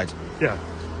our side. Yeah.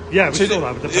 Yeah, we saw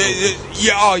that with the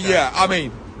penalty. I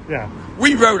mean... Yeah.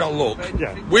 We rode our luck.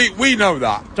 Yeah. We know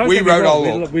that. We rode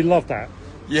our luck. We love that.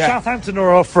 Yeah. Southampton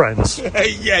are our friends.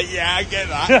 yeah, I get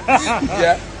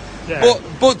that. yeah.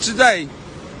 But today,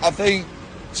 I think,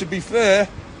 to be fair,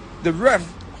 the ref,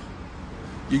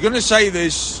 you're going to say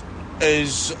this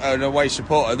as an away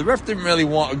supporter, the ref didn't really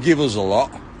want to give us a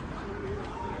lot.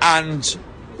 And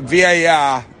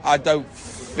VAR, I don't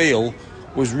feel,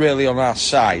 was really on our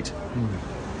side.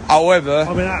 However...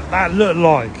 I mean, that looked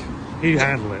like he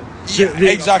handled it. Yeah,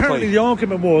 exactly. Apparently the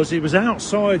argument was he was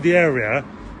outside the area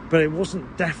but it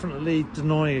wasn't definitely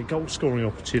denying a goal scoring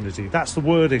opportunity. That's the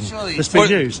wording that's been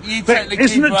used. You But take the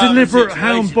isn't it keeper out of the deliberate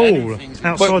handball situation,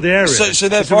 outside the area? So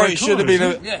therefore, it should have been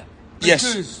a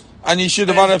yes, and you should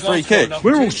have had a free kick.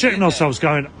 We're all shitting ourselves,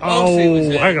 going,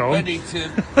 Obviously, "Oh, hang on." ready to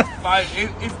fight.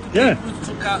 If the keeper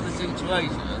took out the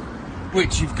situation,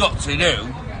 which you've got to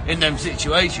do in them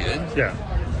situations,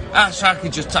 Saka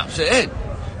just taps it in.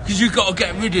 Because you've got to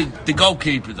get rid of the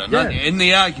goalkeeper then, haven't you? In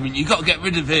the argument, you've got to get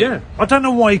rid of him. Yeah, I don't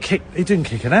know why he didn't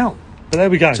kick it out. But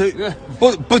there we go.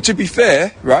 But to be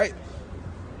fair, right,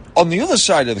 on the other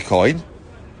side of the coin,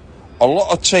 a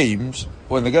lot of teams,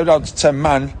 when they go down to 10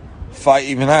 man, fight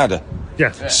even harder.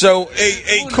 Yeah. So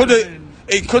it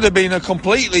could have been a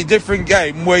completely different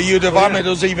game where you'd have hammered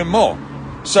us even more.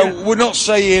 So we're not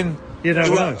saying you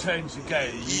don't know. Change the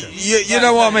game. You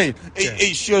know what I mean?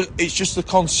 It's just the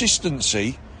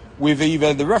consistency with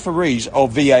either the referees or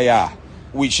VAR,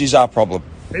 which is our problem.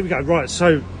 Here we go. Right,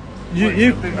 so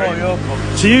you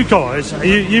guys,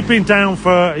 you've been down for,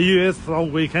 are you here for the whole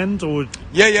weekend? Or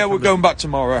Yeah, we're going back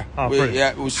tomorrow. Oh,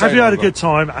 brilliant. We're have you had a good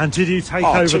time, and did you take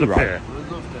over the pier?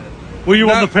 Were you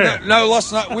on the pier? No,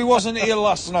 last night. We wasn't here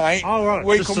last night. Oh, right.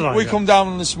 We come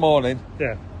down this morning.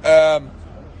 Yeah.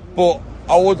 But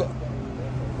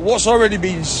what's already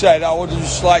been said, I would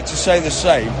just like to say the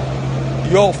same.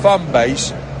 Your fan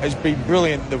base has been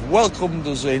brilliant. They've welcomed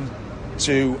us in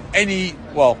to the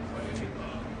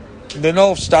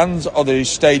North Stands or the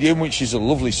stadium, which is a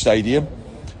lovely stadium.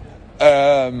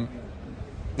 There's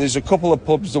a couple of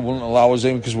pubs that wouldn't allow us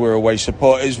in because we're away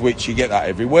supporters, which you get that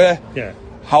everywhere. Yeah.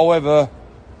 However,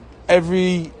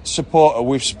 every supporter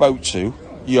we've spoke to,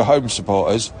 your home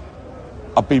supporters,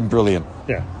 have been brilliant.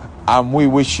 Yeah. And we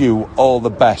wish you all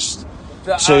the best.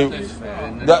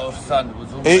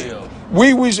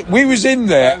 We was in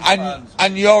there,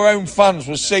 and your own fans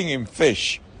were singing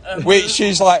Fish, which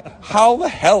is like, how the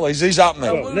hell is this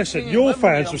happening? Well, listen, your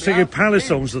fans were singing Palace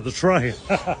songs at the train.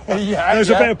 There's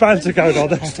a bit of banter going on.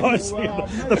 They started singing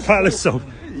the Palace song.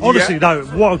 Honestly, no,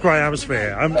 what a great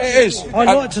atmosphere. It is. I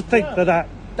like to think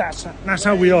that's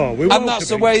how we are. And that's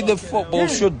the way the football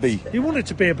should be. You want it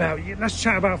to be about, let's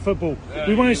chat about football.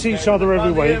 We won't see each other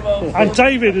every week. And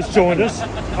David has joined us,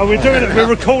 and we're doing it, we're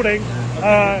recording.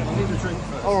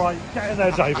 All right, get in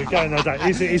there, David.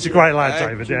 He's a great lad,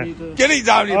 David. Yeah. Get it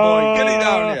down here, boy. Get it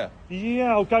down here.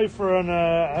 Yeah, I'll go for Like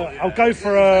I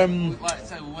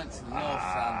say, we went to the North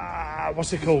Stand.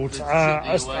 what's it called?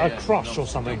 A crush or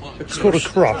something. It's called a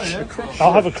crush.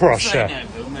 I'll have a crush. Yeah.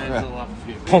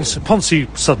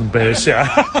 Poncy Southern Beers. Yeah.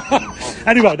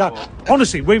 Anyway, no.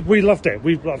 Honestly, we loved it.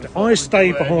 We loved it. I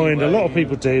stayed behind. A lot of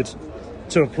people did.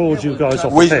 To applaud you guys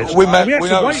off the pitch. We had to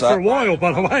wait that. for a while,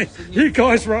 by the way. You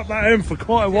guys were up that end for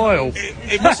quite a while.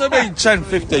 It must have been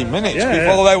 10-15 minutes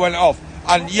before they went off.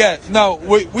 And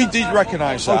we did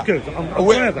recognise that. Oh, good. I'm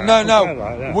aware of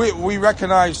that. We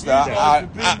recognise that,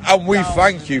 and we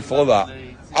thank you for that.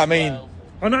 I mean,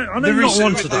 I know you're not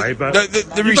one today, but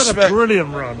you've had a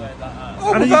brilliant run.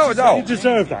 Oh, without a doubt. You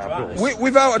deserve that, of course.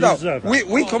 Without a doubt.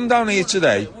 We come down here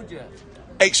today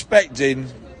expecting,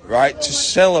 right, to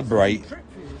celebrate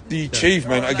the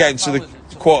achievement of getting to the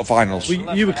quarterfinals.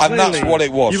 And that's what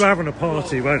it was. You were having a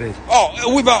party, weren't you?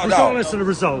 Oh, without a doubt. Regardless of the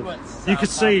result, you could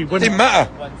see when... Didn't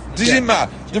matter. Didn't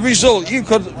matter. The result, you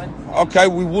could... Okay,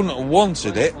 we wouldn't have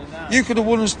wanted it. You could have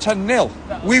won us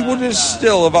 10-0. We would have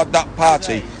still have had that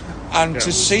party. And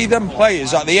to see them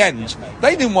players at the end,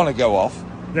 they didn't want to go off.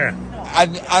 Yeah.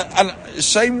 And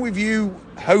same with you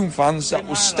home fans that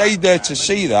will stay there to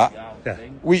see that. Yeah.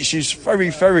 Which is very,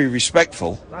 very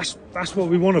respectful. That's what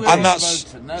we want to be. And that's,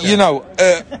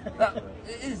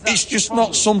 it's just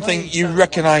not something you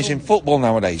recognise in football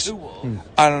nowadays.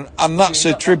 And that's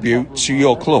a tribute to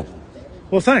your club.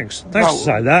 Well, thanks to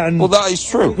say that. And well, that is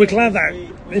true. We're glad that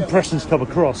impression's come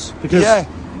across because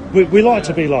we like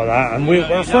to be like that, and we're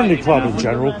a friendly club in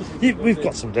general. We've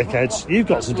got some dickheads. You've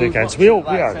got some dickheads.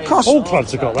 All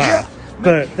clubs have got that.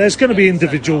 But there's going to be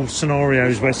individual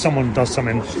scenarios where someone does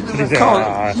something.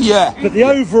 But the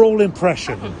overall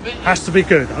impression has to be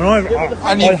good, and I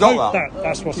hope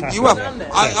that's what's happening.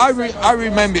 I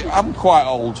remember. I'm quite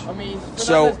old,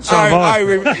 so I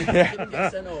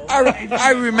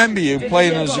remember you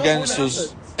playing against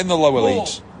us in the lower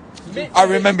leagues, I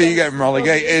remember you getting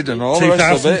relegated and all the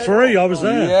rest of it. 2003, I was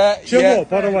there. Yeah, Do you know yeah. what?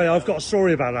 By the way, I've got a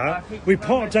story about that. We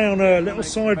parked down a little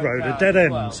side road, a dead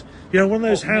end. You know, one of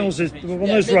those houses, one of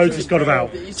those roads that's got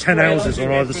about 10 houses on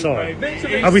either side.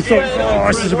 And we thought, oh,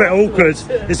 this is a bit awkward.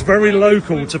 It's very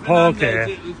local to park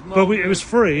here. But it was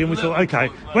free, and we thought, okay,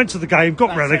 went to the game,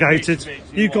 got relegated.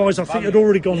 You guys, I think, had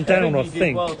already gone down, I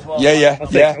think. Yeah.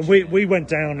 And we went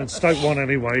down and Stoke won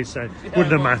anyway, so it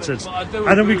wouldn't have mattered.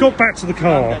 And then we got back to the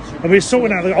car, and we were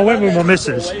sorting out I went with my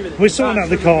missus. We were sorting out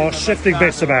the car, shifting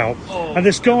bits about. And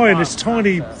this guy in this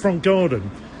tiny front garden,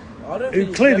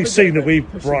 who clearly seen that we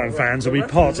Brighton fans and we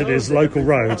parked at his local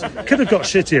road, could have got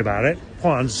shitty about it,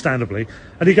 quite understandably.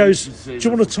 And he goes, do you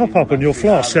want to top up on your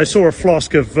flask? I saw a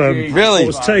flask of really?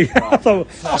 Force tea. I thought,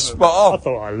 that's spot on. I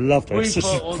thought, I loved it. This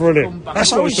is brilliant.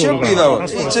 That's how it should be, though.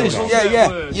 It is.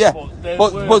 Yeah.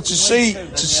 But to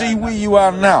see where you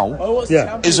are now,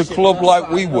 is a club like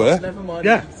we were,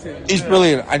 is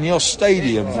brilliant, and your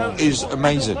stadium is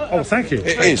amazing. Oh, thank you.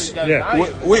 It is. Yeah.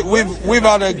 We've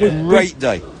had a great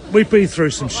day. We've been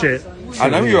through some shit. I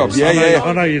know you have.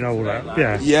 I know you know all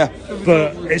that. Yeah.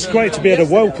 But it's great to be able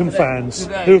to welcome fans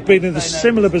who have been in a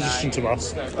similar position to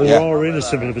us, or are in a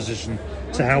similar position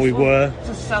to how we were,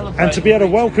 and to be able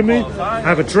to welcome you,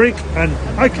 have a drink, and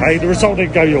okay, the result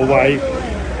didn't go your way.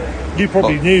 You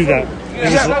probably knew that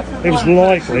it was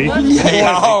likely.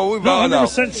 We're not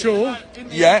 100% sure.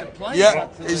 Yeah.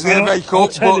 It's the FA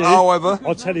Cup, but however,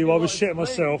 I'll tell you, I was shitting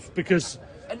myself because.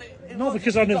 Not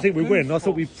because I didn't think we'd win. I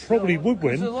thought we probably would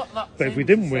win. But if we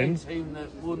didn't win,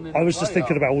 I was just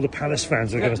thinking about all the Palace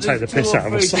fans who are going to take the piss out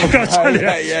of us. I'm going to tell you.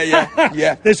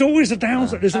 Yeah. There's always a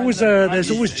downside. There's always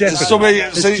jeopardy.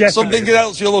 Something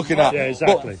else you're looking at. Yeah,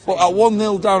 exactly. But at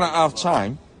 1-0 down at half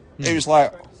time, it was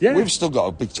like, we've still got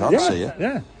a big chance here.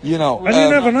 Yeah. You know. And you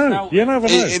never know. You never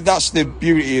know. That's the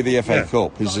beauty of the FA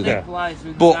Cup, isn't it?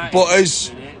 But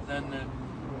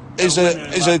as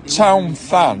a town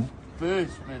fan,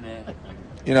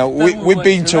 you know, we've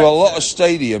been to a lot of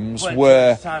stadiums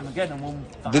where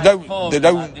they don't.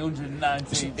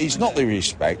 It's not the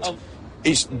respect.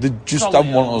 It's they just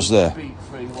don't want us there.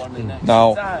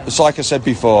 Now, it's like I said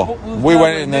before. We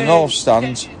went in the north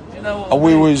stand, and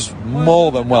we was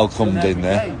more than welcomed in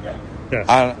there.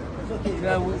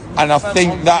 And I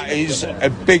think that is a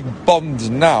big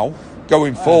bond now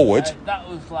going forward.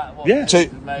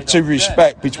 To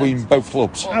respect between both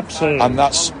clubs. Absolutely. And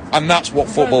that's what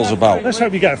football's about. Let's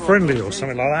hope you get a friendly or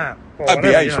something like that. That'd be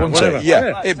ace, wouldn't it?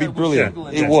 Yeah, it'd be brilliant.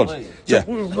 It would. So,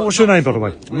 what's your name, by the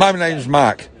way? My name's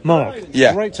Mark. Mark.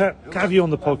 Yeah. Great to have you on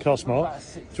the podcast, Mark.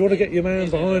 Do you want to get your man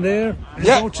behind here?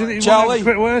 Yeah. Charlie.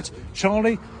 Quick word.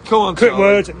 Charlie. Come on, quick Charlie.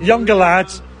 word. Younger lad.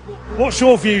 What's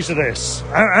your views of this?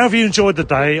 How have you enjoyed the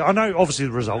day? I know, obviously,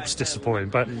 the result's disappointing,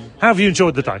 but how have you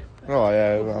enjoyed the day? Oh,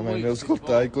 yeah, I mean, it was a good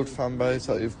day, good fan base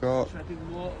that you've got.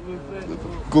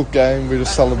 Good game, we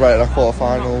just celebrated our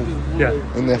quarter-final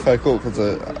in the FA Cup, because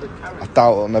I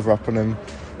doubt it'll never happen in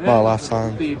my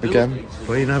lifetime again.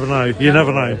 Well, you never know. You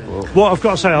never know. What I've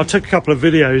got to say, I took a couple of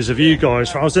videos of you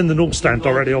guys. I was in the North Stand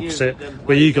directly opposite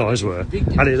where you guys were,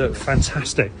 and it looked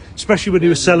fantastic, especially when you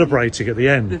were celebrating at the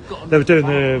end. They were doing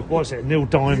the, Neil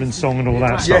Diamond song and all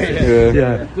that stuff.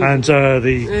 Yeah. And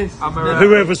the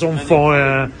whoever's on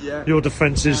fire, your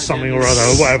defence is something or other,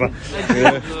 or whatever.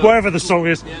 Whatever the song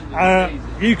is.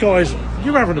 You guys,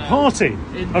 you're having a party.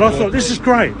 And I thought, this is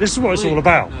great. This is what it's all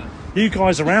about. You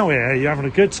guys are out here, you're having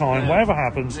a good time, whatever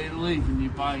happens. You're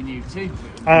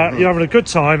having a good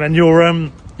time and you're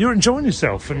enjoying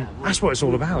yourself, and that's what it's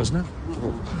all about, isn't it?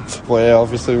 Well, yeah,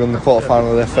 obviously we're in the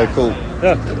quarter-final of the FA Cup.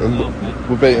 Yeah. And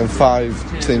we're beating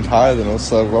 5 teams higher than us,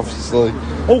 so obviously...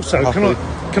 Also, can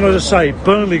I just say,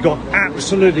 Burnley got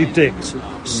absolutely dicked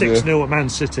 6-0 at Man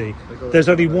City. There's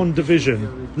only one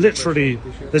division, literally,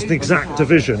 there's an exact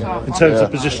division in terms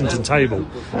of positions and table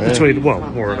between, well,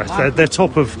 more or less. They're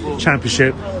top of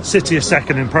Championship, City are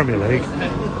second in Premier League,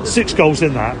 6 goals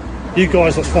in that. You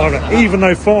guys lost 5, even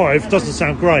though 5 doesn't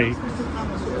sound great.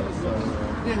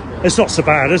 It's not so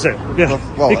bad, is it? Yeah,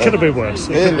 it could have been worse.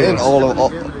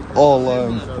 All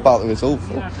about the result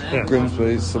for Grimsby.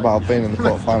 It's about being in the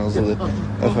quarterfinals of the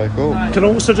FA Cup. Can I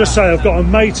also just say I've got a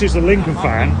mate who's a Lincoln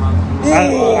fan,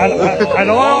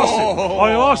 and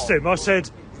I asked him. I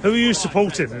said, "Who are you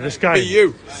supporting in this game?"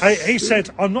 You. He said,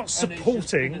 "I'm not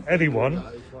supporting anyone,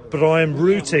 but I am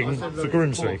rooting for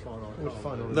Grimsby."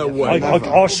 No way.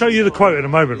 I'll show you the quote in a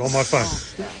moment on my phone.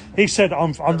 He said,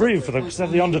 I'm rooting for them because they're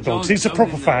the underdogs. He's a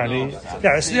proper fan.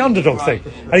 It's the underdog thing.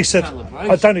 And he said,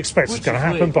 I don't expect it's going to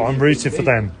happen, but I'm rooting for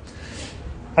them.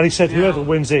 And he said whoever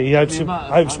wins it, he hopes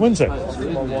wins it.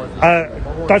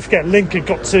 Don't forget, Lincoln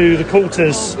got to the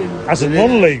quarters as a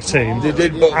non-league team. They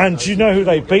did, but... And do you know who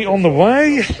they beat on the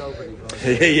way?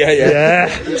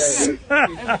 Yes.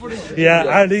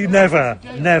 Yeah, and he never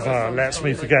lets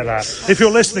me forget that. If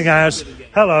you're listening, Az,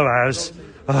 hello, Az.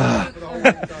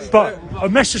 But a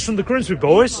message from the Grimsby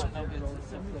boys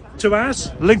to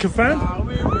Az, Lincoln fan.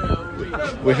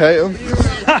 We hate them.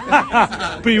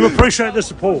 But you appreciate the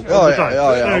support.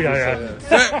 Yeah.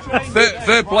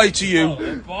 Fair play to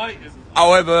you.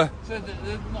 However,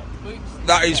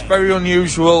 that is very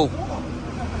unusual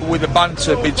with the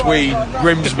banter between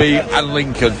Grimsby and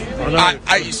Lincoln.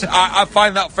 I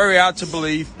find that very hard to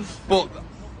believe, but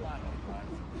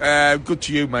good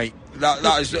to you, mate.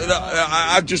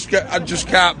 I just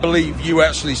can't believe you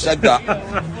actually said that.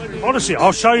 Honestly,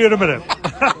 I'll show you in a minute.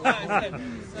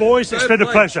 Boys, it's been a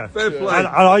pleasure. Fair play. And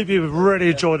I hope you've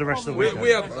really enjoyed the rest of the week. We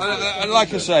have, and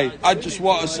like I say, I just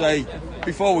want to say,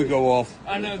 before we go off,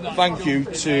 thank you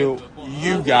to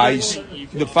you guys,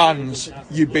 the fans.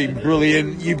 You've been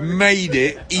brilliant. You've made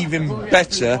it even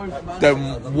better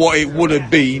than what it would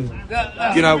have been.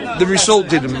 You know, the result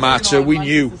didn't matter. We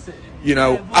knew, you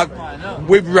know,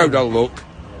 with road our luck,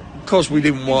 of course we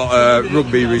didn't want a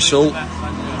rugby result.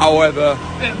 However,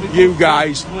 you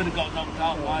guys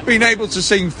being able to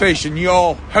sing Fish and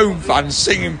your home fans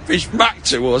singing Fish back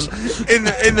to us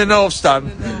in the North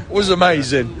Stand was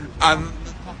amazing, and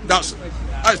that's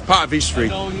part of history.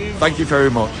 Thank you very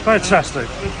much. Fantastic.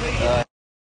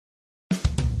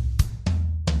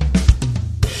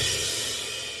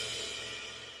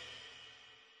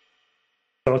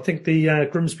 So I think the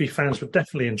Grimsby fans were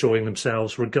definitely enjoying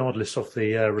themselves regardless of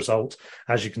the result,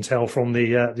 as you can tell from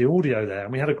the audio there.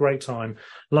 And we had a great time,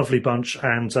 lovely bunch,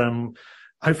 and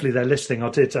hopefully they're listening. I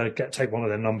did take one of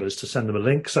their numbers to send them a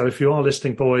link. So if you are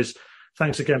listening, boys,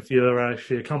 thanks again for your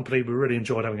company. We really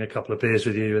enjoyed having a couple of beers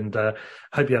with you, and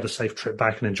hope you had a safe trip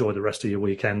back and enjoy the rest of your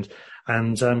weekend.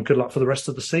 And good luck for the rest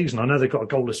of the season. I know they've got a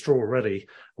goalless draw already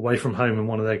away from home in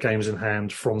one of their games in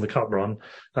hand from the cup run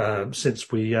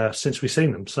since we've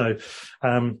seen them. So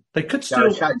they could still. I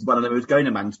was chatting to one of them who was going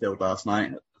to Mansfield last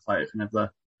night. Oh,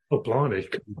 blimey!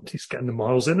 He's getting the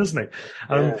miles in, isn't he?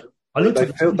 They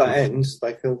filled that end.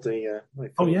 They filled the.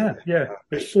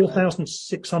 It's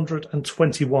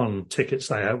 4,621 tickets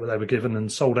they were given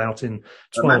and sold out in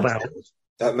 12 hours.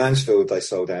 At Mansfield, they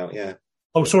sold out. Yeah.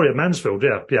 Oh, sorry, at Mansfield.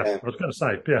 Yeah. I was going to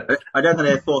say, yeah. I don't think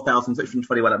they had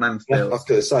 4,621 at Mansfield. I was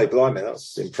going to say, blimey,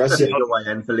 that's impressive. That's the way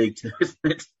then for League Two, isn't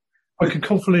it? I can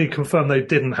confidently confirm they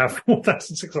didn't have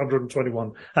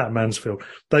 4,621 at Mansfield.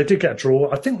 They did get a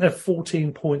draw. I think they're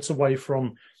 14 points away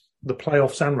from the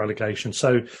playoffs and relegation.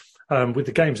 So with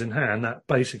the games in hand, that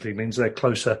basically means they're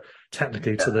closer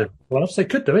technically to the playoffs. They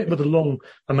could do it with a long,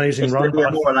 amazing run. It's going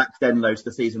to be a more relaxed end, though, to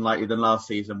the season likely than last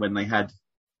season when they had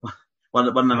one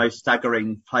of the most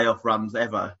staggering playoff runs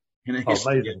ever in the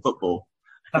history of football.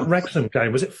 That Wrexham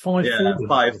game, was it 5-4? Yeah,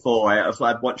 5-4.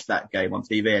 I'd watched that game on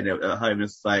TV and at home.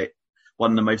 It's like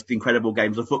one of the most incredible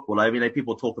games of football. I mean,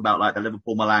 people talk about like the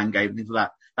Liverpool-Milan game and things like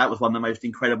that. That was one of the most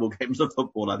incredible games of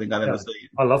football I think I've ever seen.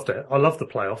 I loved it. I love the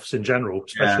playoffs in general,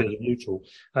 especially as a neutral,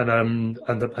 and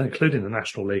including the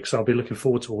National League. So I'll be looking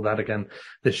forward to all that again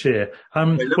this year.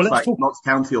 It looks like Notts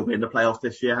County will be in the playoffs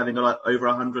this year, having got like over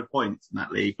 100 points in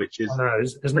that league, which is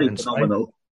isn't it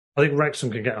phenomenal. I think Wrexham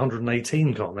can get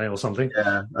 118, can't they, or something?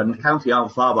 Yeah, and County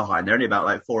aren't far behind. They're only about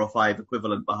like 4 or 5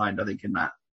 equivalent behind, I think, in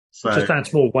that. So it just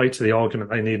adds more weight to the argument.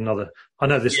 They need another. I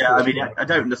know this. Yeah, I mean, I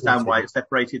don't understand why it's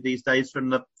separated these days from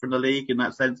the league in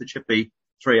that sense. It should be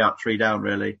 3 up, 3 down,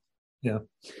 really. Yeah.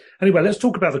 Anyway, let's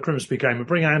talk about the Grimsby game and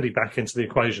bring Andy back into the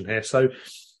equation here. So,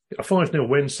 a 5-0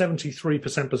 win,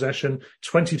 73% possession,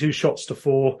 22 shots to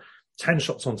 4. 10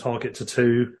 shots on target to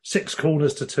 2, 6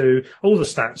 corners to 2. All the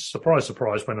stats, surprise,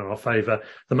 surprise, went in our favour.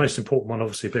 The most important one,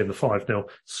 obviously, being the 5-0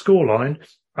 scoreline.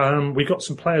 We got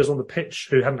some players on the pitch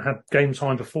who hadn't had game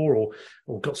time before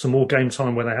or got some more game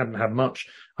time where they hadn't had much.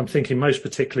 I'm thinking most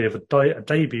particularly of a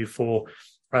debut for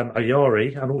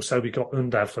Ayari, and also we got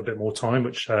Undav for a bit more time,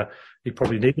 which he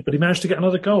probably needed, but he managed to get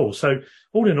another goal. So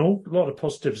all in all, a lot of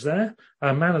positives there.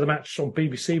 Man of the match on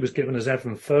BBC was given as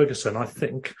Evan Ferguson. I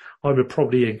think I would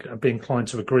probably be inclined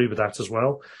to agree with that as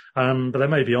well. But there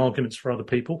may be arguments for other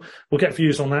people. We'll get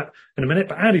views on that in a minute.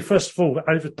 But Andy, first of all,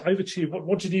 over to you.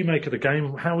 What did you make of the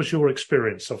game? How was your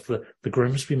experience of the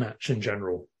Grimsby match in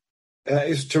general? It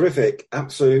was terrific.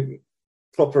 Absolute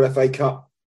proper FA Cup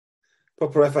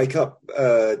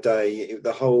day.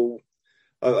 The whole.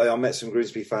 I met some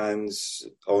Grimsby fans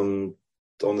on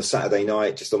the Saturday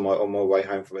night, just on my way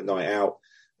home from a night out,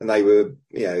 and they were,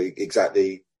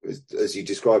 exactly as you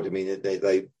described, I mean,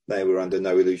 they were under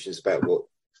no illusions about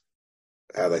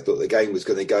how they thought the game was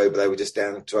going to go, but they were just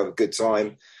down to have a good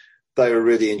time. They were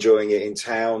really enjoying it in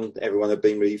town. Everyone had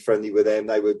been really friendly with them.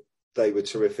 They were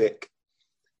terrific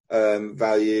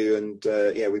value, and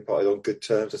we parted on good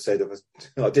terms. I said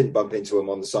I didn't bump into them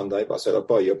on the Sunday, but I said I'll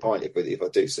buy you a pint if I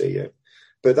do see you.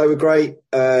 But they were great.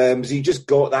 So you just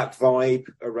got that vibe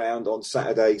around on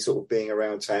Saturday, sort of being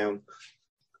around town.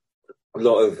 A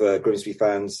lot of Grimsby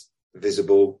fans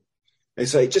visible, and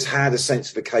so it just had a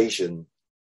sense of occasion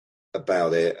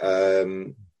about it.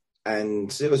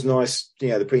 And it was nice,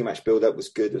 the pre-match build-up was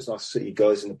good. It was nice to see you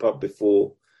guys in the pub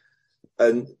before.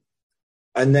 And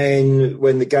then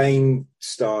when the game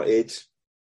started,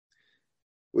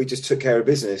 we just took care of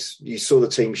business. You saw the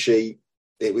team sheet.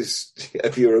 It was,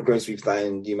 if you were a Grimsby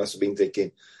fan, you must have been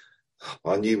thinking,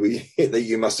 I knew that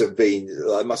you must have been,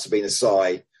 it must have been a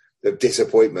sigh of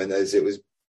disappointment, as it was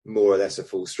more or less a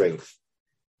full strength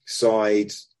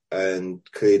side. And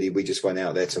clearly we just went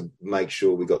out there to make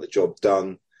sure we got the job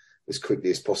done as quickly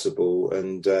as possible,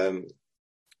 and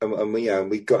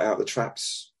we got out the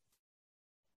traps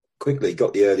quickly,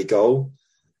 got the early goal,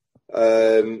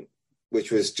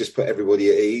 which was just put everybody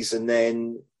at ease, and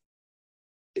then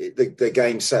the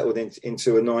game settled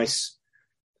into a nice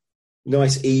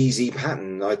easy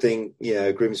pattern. I think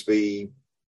Grimsby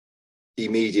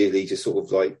immediately just sort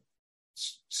of like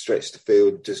stretched the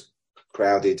field, just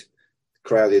crowded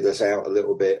us out a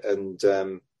little bit,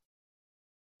 and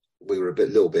we were a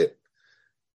little bit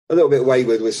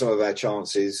wayward with some of our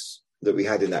chances that we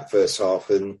had in that first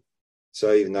half. And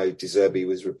so even though De Zerbi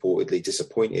was reportedly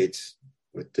disappointed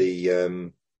with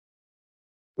the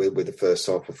first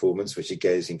half performance, which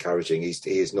again is encouraging, he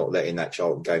is not letting that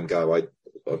Charlton game go. I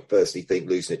personally think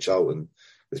losing at Charlton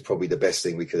was probably the best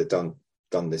thing we could have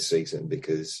done this season,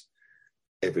 because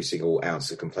every single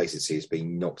ounce of complacency has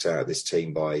been knocked out of this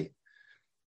team by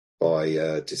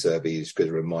De Zerbi, who's going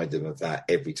to remind them of that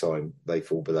every time they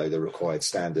fall below the required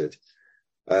standard.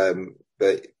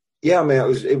 But yeah, I mean,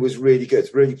 it was really good.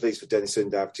 Really pleased for Dennis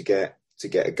Undav to get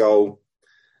a goal.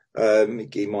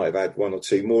 He might have had one or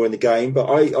two more in the game, but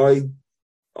I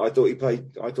thought he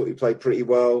played pretty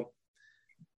well.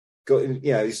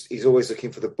 He's always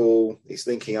looking for the ball. He's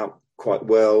linking up quite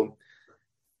well.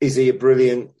 Is he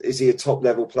a top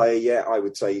level player yet? I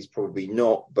would say he's probably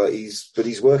not, but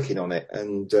he's working on it.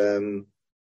 And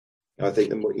I think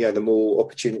the more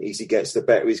opportunities he gets, the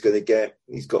better he's going to get.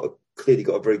 He's clearly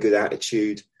got a very good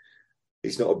attitude.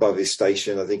 He's not above his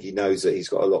station. I think he knows that he's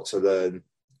got a lot to learn,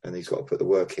 and he's got to put the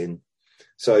work in.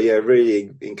 So yeah, really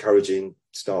encouraging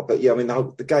start. But yeah, I mean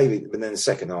the game, and then the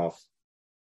second half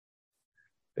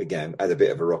again had a bit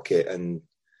of a rocket, and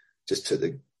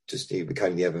he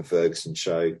became the Evan Ferguson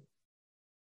show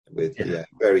with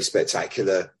very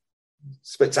spectacular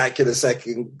second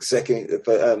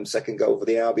goal for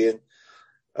the Albion,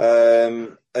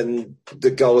 and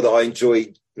the goal that I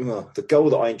enjoyed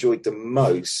the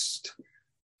most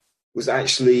was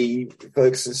actually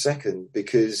Ferguson's second,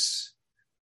 because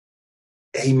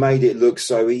he made it look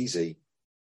so easy,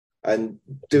 and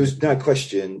there was no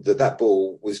question that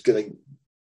ball was going to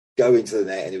go into the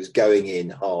net, and it was going in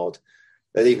hard.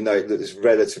 And even though it was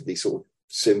relatively sort of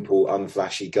simple,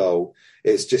 unflashy goal,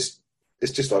 it's just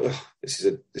like, oh, this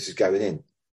is going in.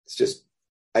 It's just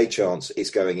a chance. It's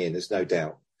going in. There's no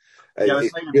doubt. And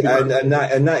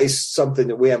that is something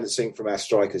that we haven't seen from our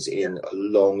strikers in a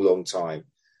long, long time.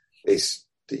 It's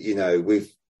I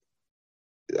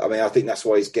think that's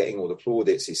why he's getting all the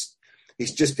plaudits.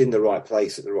 He's just in the right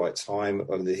place at the right time.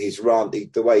 I mean, his run,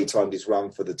 the way he timed his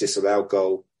run for the disallowed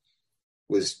goal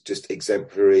was just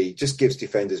exemplary. Just gives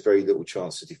defenders very little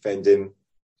chance to defend him.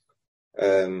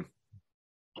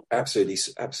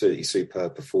 Absolutely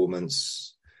superb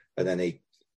performance. And then he,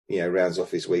 rounds off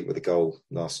his week with a goal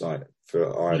last night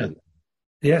for Ireland.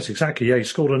 Yes, exactly. Yeah, he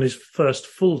scored on his first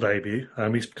full debut.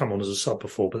 He's come on as a sub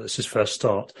before, but it's his first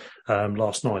start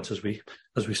last night as we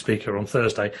speak here on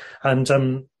Thursday. And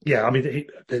it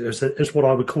was what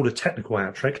I would call a technical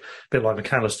hat trick, a bit like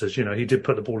McAllister's. He did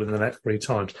put the ball in the net 3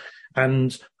 times,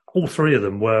 and all 3 of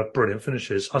them were brilliant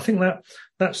finishes. I think that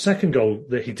second goal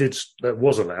that he did, that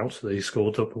was allowed, that he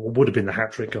scored, that would have been the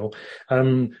hat trick goal.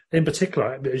 In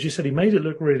particular, as you said, he made it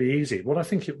look really easy. What I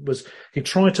think it was, he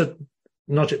tried to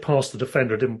nudge it past the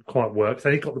defender, it didn't quite work.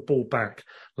 Then he got the ball back,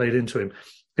 laid into him.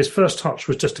 His first touch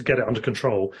was just to get it under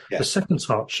control. Yeah. The second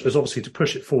touch is obviously to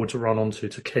push it forward, to run onto,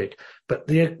 to kick. But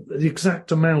the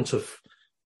exact amount of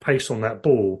pace on that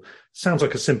ball sounds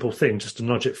like a simple thing, just to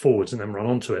nudge it forwards and then run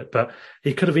onto it. But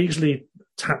he could have easily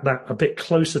tapped that a bit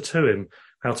closer to him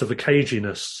out of a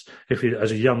caginess, if he,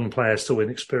 as a young player, still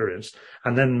inexperienced,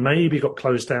 and then maybe got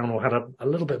closed down or had a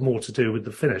little bit more to do with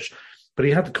the finish. But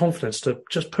he had the confidence to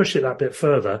just push it that bit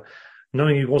further,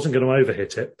 knowing he wasn't going to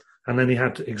overhit it. And then he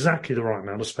had exactly the right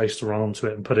amount of space to run onto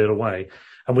it and put it away.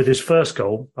 And with his first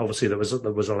goal, obviously that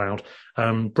was allowed,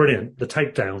 brilliant. The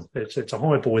takedown, it's a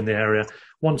high ball in the area,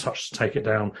 one touch to take it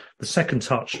down. The second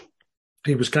touch,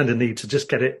 he was going to need to just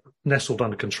get it nestled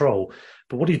under control.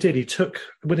 But what he did,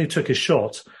 when he took his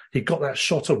shot, he got that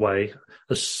shot away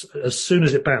as soon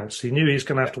as it bounced. He knew he was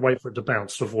going to have to wait for it to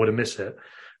bounce to avoid a miss hit.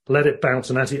 Let it bounce,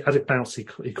 and as it bounced, he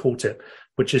caught it,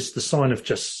 which is the sign of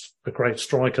just a great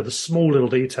striker. The small little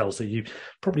details that you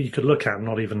could look at and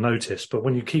not even notice, but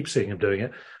when you keep seeing him doing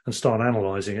it and start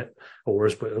analysing it, or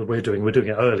as we're doing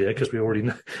it earlier because we already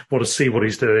want to see what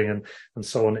he's doing and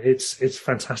so on. It's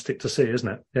fantastic to see, isn't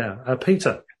it? Yeah,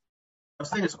 Peter. I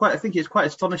think it's quite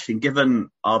astonishing, given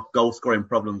our goal scoring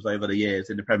problems over the years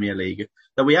in the Premier League,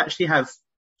 that we actually have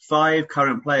 5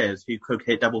 current players who could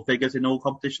hit double figures in all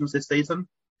competitions this season.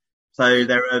 So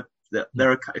there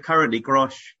are currently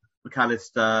Grosh,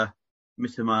 McAllister,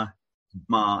 Mitoma,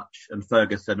 March, and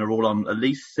Ferguson are all on at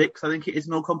least 6, I think it is,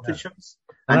 in all competitions.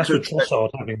 Yeah. And that's with Trossard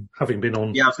having been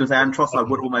on. Yeah, I was going to say, and Trossard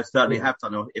would almost certainly have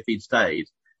done if he'd stayed.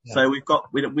 Yeah. So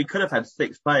we could have had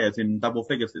 6 players in double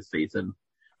figures this season,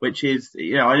 which is,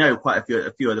 I know quite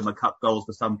a few of them are cup goals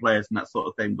for some players and that sort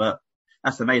of thing, but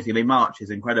that's amazing. I mean, March is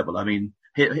incredible. I mean,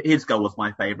 his goal was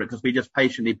my favourite because we just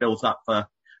patiently built up for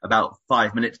about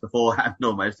 5 minutes beforehand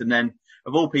almost, and then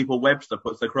of all people, Webster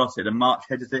puts the cross in and March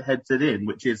heads it in,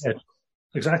 which is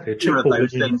exactly a chip ball,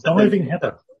 diving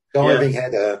header.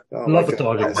 Header. Oh, love a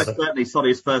diving header. That's certainly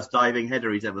Solly's first diving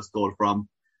header he's ever scored from.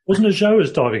 Wasn't it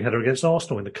Joa's diving header against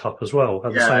Arsenal in the cup as well?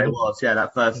 It was. Yeah,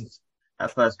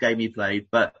 that first game he played.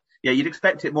 But yeah, you'd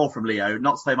expect it more from Leo,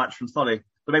 not so much from Solly.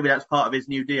 But maybe that's part of his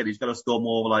new deal. He's got to score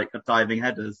more like diving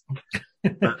headers.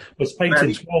 But it's 8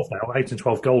 and 12 now. 8 and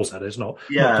 12 goals, that is, not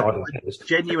diving headers.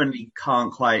 Genuinely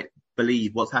can't quite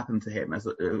believe what's happened to him as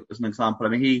an example. I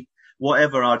mean,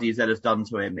 whatever RDZ has done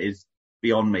to him is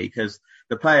beyond me, because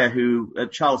the player who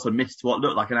at Charlton missed what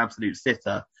looked like an absolute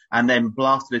sitter and then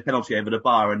blasted his penalty over the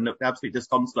bar and looked absolutely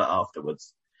disconsolate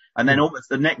afterwards. And then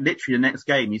almost literally the next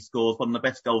game, he scores one of the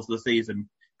best goals of the season,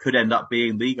 could end up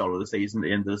being the goal of the season at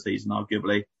the end of the season,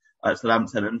 arguably, at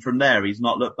Southampton. And from there, he's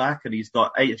not looked back, and he's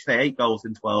got 8 goals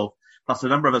in 12, plus a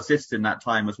number of assists in that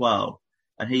time as well.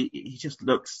 And he just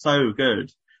looks so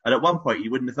good. And at one point,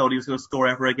 you wouldn't have thought he was going to score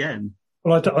ever again.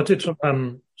 Well, I did sort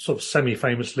of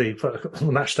semi-famously for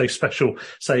the Matchday special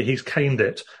say he's caned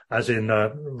it, as in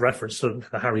reference to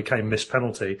the Harry Kane missed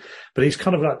penalty. But he's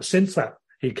kind of like, since that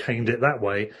he caned it that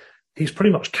way, he's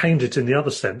pretty much caned it in the other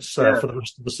sense for the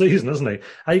rest of the season, hasn't he?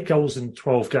 8 goals in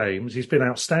 12 games. He's been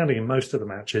outstanding in most of the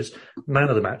matches, man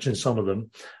of the match in some of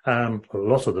them, a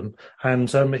lot of them. And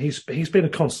he's been a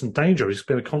constant danger. He's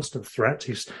been a constant threat.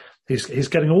 He's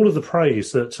getting all of the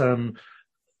praise that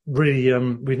really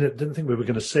we didn't think we were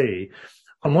going to see.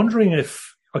 I'm wondering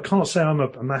if, I can't say I'm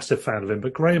a massive fan of him,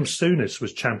 but Graham Souness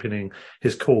was championing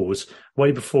his cause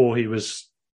way before he was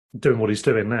doing what he's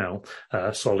doing now,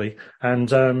 Solly.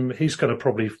 And he's going to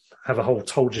probably have a whole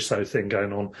told you so thing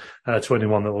going on to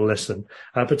anyone that will listen.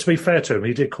 But to be fair to him,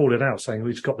 he did call it out, saying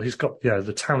he's got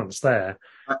the talents there.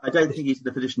 I don't think he's in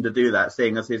the position to do that,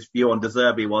 seeing as his view on De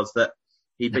Zerbi was that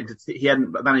he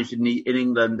hadn't managed in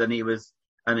England, and he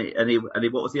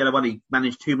what was the other one? He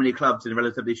managed too many clubs in a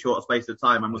relatively short space of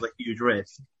time and was a huge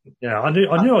risk. Yeah, I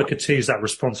knew I could tease that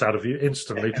response out of you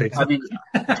instantly, Peter. I mean,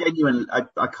 genuinely,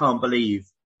 I can't believe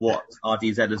what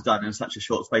RDZ has done in such a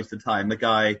short space of time. The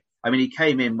guy, I mean, he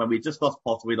came in when we just lost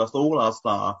Potter, we lost all our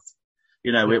staff.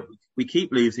 We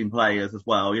keep losing players as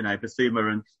well.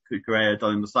 Basuma and Kukurea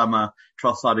done in the summer.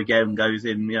 Trossard again goes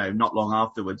in, not long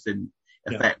afterwards, in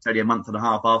effect, only a month and a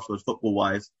half afterwards,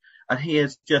 football-wise. And he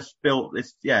has just built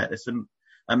this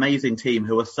amazing team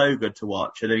who are so good to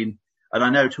watch. And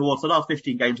I know towards the last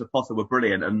 15 games of Potter were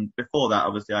brilliant. And before that,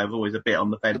 obviously, I was always a bit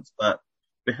on the fence. But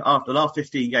after the last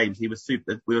 15 games, we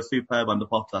were superb under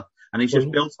Potter. And he's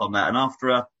just built on that. And after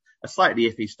a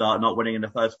slightly iffy start, not winning in the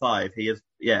first 5,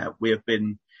 we have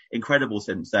been incredible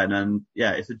since then. And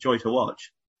it's a joy to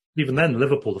watch. Even then,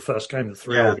 Liverpool, the first game, the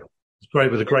 3-0. It's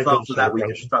great with a great goal. After that, we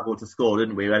just struggled to score,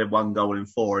 didn't we? We had 1 goal in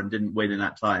 4 and didn't win in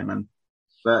that time.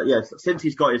 But yes, since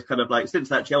he's got his kind of since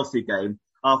that Chelsea game,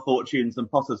 our fortunes and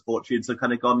Potter's fortunes have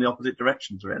kind of gone the opposite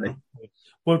directions, really.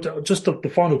 Well, just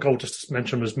the final goal, just to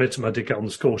mention, was Mitoma did get on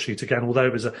the score sheet again, although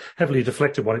it was a heavily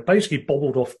deflected one. It basically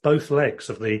bobbled off both legs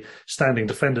of the standing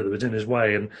defender that was in his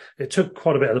way, and it took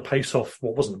quite a bit of the pace off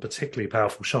what wasn't a particularly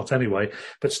powerful shot anyway,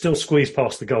 but still squeezed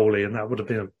past the goalie, and that would have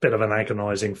been a bit of an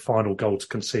agonising final goal to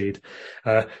concede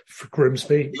for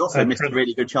Grimsby. He also missed a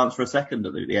really good chance for a second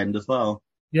at the end as well.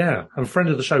 Yeah, and friend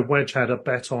of the show, Wedge, had a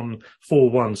bet on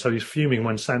 4-1, so he's fuming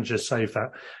when Sanchez saved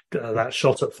that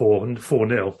shot at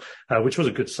 4-0, which was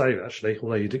a good save, actually,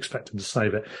 although you'd expect him to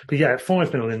save it. But yeah,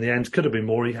 5-0 in the end, could have been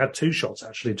more. He had 2 shots,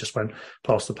 actually, just went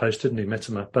past the post, didn't he,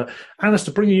 Mitoma? But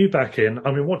Alistair, bringing you back in,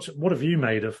 I mean, what have you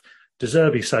made of De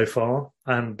Zerbi so far,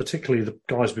 and particularly the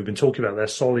guys we've been talking about there,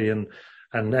 Solly and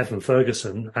Evan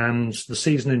Ferguson, and the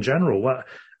season in general?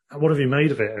 What have you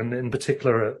made of it, and in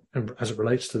particular as it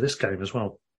relates to this game as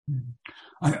well?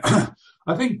 I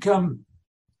think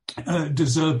De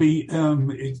Zerbi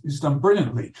is done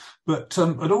brilliantly, but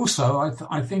also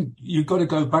I think you've got to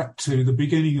go back to the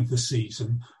beginning of the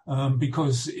season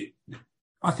because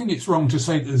I think it's wrong to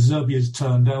say that De Zerbi has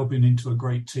turned Albion into a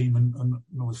great team and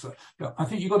also I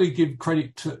think you've got to give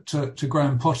credit to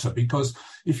Graham Potter, because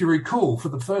if you recall, for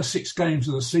the first 6 games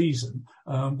of the season,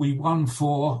 we won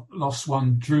 4, lost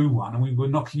 1, drew 1, and we were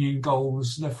knocking in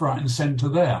goals left, right and centre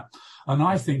there. And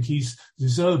I think De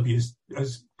Zerbi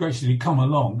has graciously come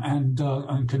along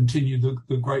and continued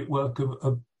the great work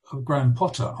of Graham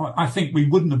Potter. I think we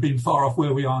wouldn't have been far off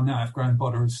where we are now if Graham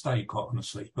Potter had stayed, quite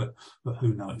honestly. But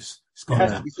who knows? We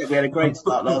had a great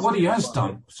start last season. What he has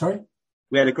done, sorry?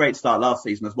 We had a great start last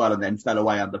season as well, and then fell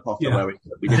away under Potter. Yeah. Where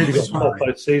we didn't get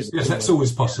both seasons. Yes, that's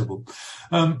always possible.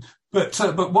 But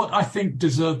what I think De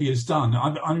Zerbi has done,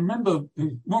 I remember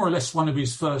more or less one of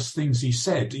his first things he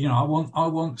said. I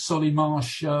want Solly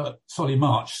March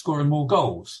scoring more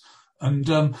goals. And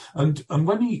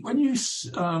when you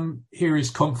hear his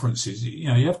conferences,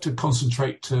 you have to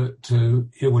concentrate to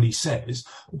hear what he says.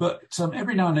 But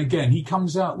every now and again he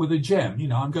comes out with a gem.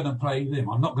 I'm going to play them.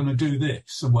 I'm not going to do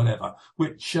this and whatever.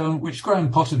 Which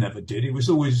Graham Potter never did. It was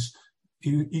always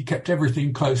he kept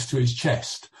everything close to his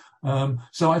chest.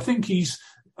 So I think he's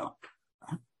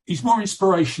more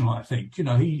inspirational. I think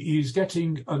he's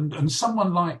getting and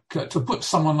someone like to put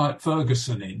someone like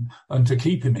Ferguson in and to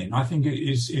keep him in. I think it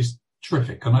is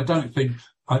terrific, and I don't think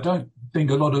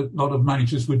a lot of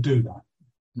managers would do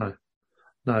that.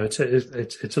 No, it's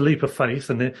a leap of faith,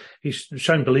 and he's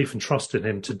shown belief and trust in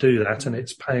him to do that, and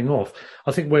it's paying off.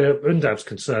 I think where Undav's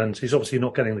concerned, he's obviously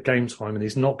not getting the game time, and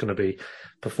he's not going to be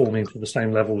performing to the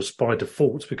same levels by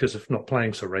default because of not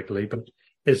playing so regularly. But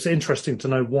it's interesting to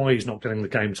know why he's not getting the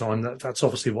game time. That's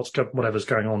obviously whatever's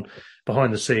going on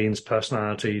behind the scenes,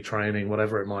 personality, training,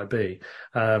 whatever it might be,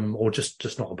 or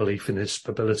just not a belief in his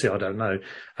ability. I don't know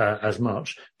as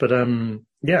much, but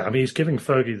yeah, I mean, he's giving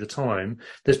Fergie the time.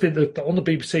 There's been on the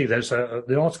BBC.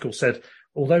 The article said,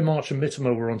 although March and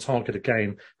Mitoma were on target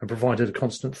again and provided a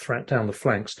constant threat down the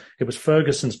flanks, it was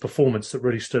Ferguson's performance that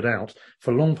really stood out.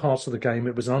 For long parts of the game,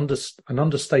 it was an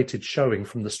understated showing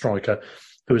from the striker,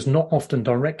 who was not often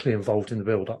directly involved in the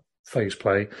build-up phase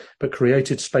play, but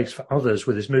created space for others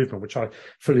with his movement, which I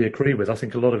fully agree with. I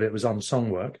think a lot of it was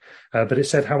unsung work. But it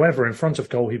said, however, in front of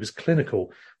goal, he was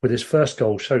clinical, with his first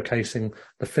goal showcasing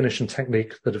the finish and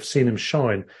technique that have seen him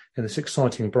shine in this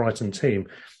exciting Brighton team.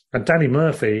 And Danny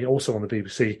Murphy, also on the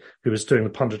BBC, who was doing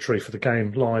the punditry for the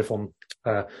game live on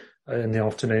in the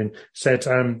afternoon, said,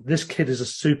 this kid is a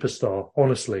superstar,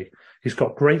 honestly. He's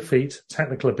got great feet,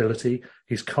 technical ability.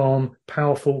 He's calm,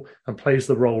 powerful, and plays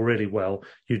the role really well.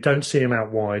 You don't see him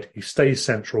out wide. He stays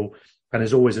central and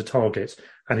is always a target.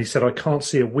 And he said, I can't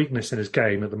see a weakness in his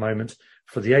game at the moment.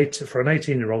 For an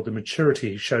 18-year-old, the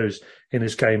maturity he shows in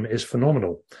his game is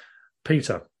phenomenal.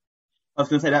 Peter. I was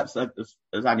going to say that's,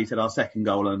 as Andy said, our second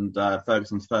goal, and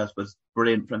Ferguson's first was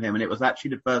brilliant from him. And it was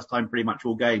actually the first time pretty much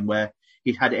all game where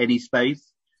he'd had any space.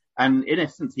 And in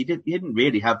essence, he didn't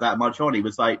really have that much on. He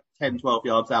was like 10, 12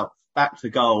 yards out, back to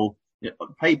goal. It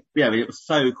was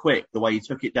so quick the way he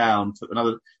took it down, took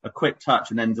a quick touch,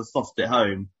 and then just tossed it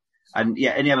home. And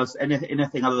yeah,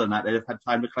 anything other than that, they'd have had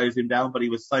time to close him down, but he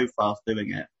was so fast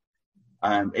doing it.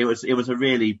 It was a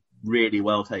really, really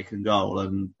well taken goal.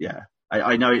 And yeah,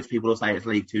 I know people will say it's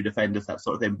League Two defenders, that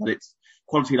sort of thing, but it's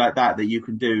quality like that you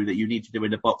can do, that you need to do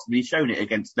in the box. And he's shown it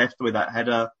against Leicester with that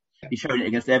header. He's shown it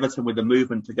against Everton with the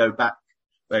movement to go back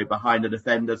behind the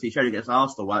defenders. He showed it against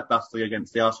Arsenal, like busting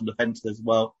against the Arsenal defenders as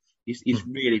well. He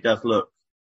really does look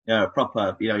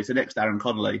proper. He's the next Aaron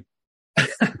Connolly.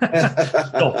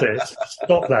 Stop it.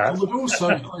 Stop that. It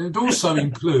would also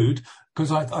include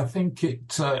because I think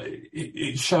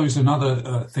it shows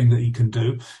another thing that he can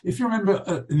do. If you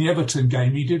remember in the Everton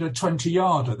game, he did a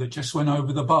 20-yarder that just went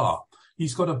over the bar.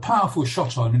 He's got a powerful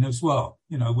shot on him as well,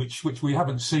 which we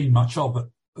haven't seen much of at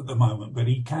the moment, but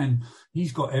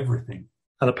he's got everything.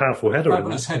 And a powerful header.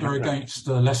 Fabulous header against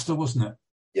Leicester, wasn't it?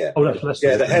 Yeah. Oh, that's Leicester.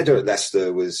 Yeah, the header at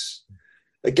Leicester was,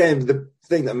 again, the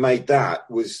thing that made that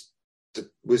was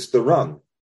the run.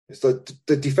 It's the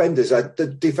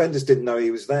defenders didn't know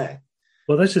he was there.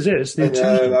 Well, this is it. It's the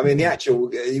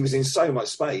he was in so much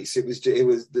space.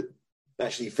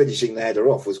 Actually finishing the header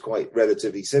off was quite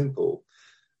relatively simple,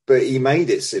 but he made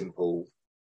it simple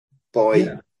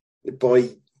by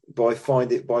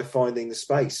finding the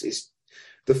space.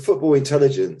 The football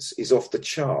intelligence is off the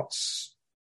charts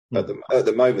at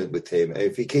the moment with him.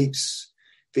 If he keeps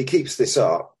this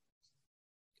up,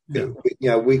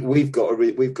 we've got a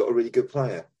really good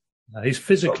player. He's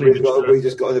physically. We've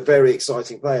just got a very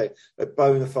exciting player, a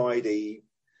bona fide, a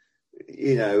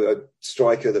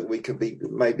striker that we can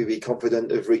maybe be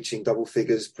confident of reaching double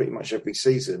figures pretty much every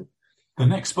season. The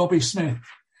next Bobby Smith.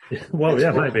 Well,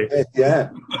 yeah, maybe. Yeah.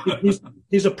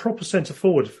 He's a proper centre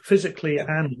forward, physically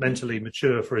and mentally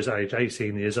mature for his age,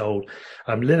 18 years old.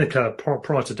 Lineker,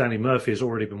 prior to Danny Murphy, has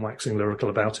already been waxing lyrical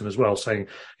about him as well, saying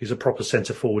he's a proper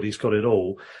centre forward, he's got it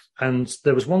all. And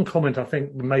there was one comment I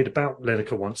think made about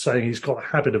Lineker once, saying Lineker's got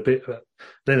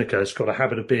a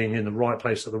habit of being in the right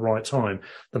place at the right time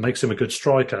that makes him a good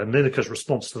striker. And Lineker's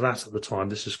response to that at the time,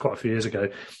 this is quite a few years ago,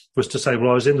 was to say,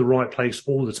 well, I was in the right place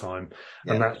all the time.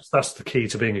 And that's the key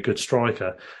to being a good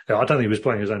striker. I don't think he was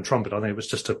playing his own trumpet. I think it was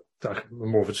just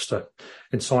more of a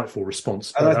insightful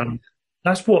response. But,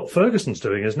 that's what Ferguson's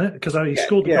doing, isn't it? Because he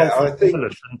scored the goal.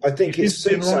 I think it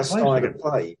suits our style of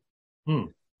play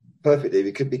perfectly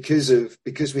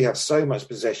because we have so much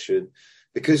possession.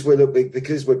 Because we're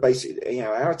basically,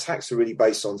 our attacks are really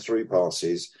based on through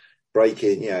passes,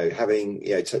 breaking, having,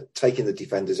 taking the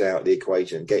defenders out of the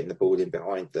equation, getting the ball in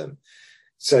behind them.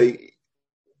 So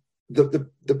the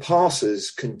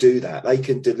passers can do that. They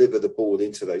can deliver the ball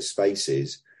into those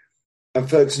spaces, and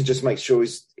Ferguson just makes sure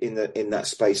he's in that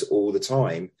space all the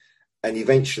time. And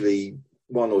eventually,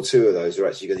 one or two of those are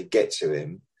actually going to get to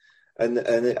him.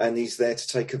 And he's there to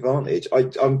take advantage.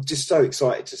 I'm just so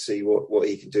excited to see what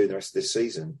he can do in the rest of this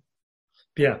season.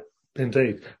 Yeah,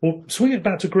 indeed. Well, swing it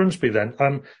back to Grimsby then.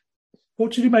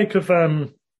 What did you make of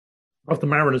the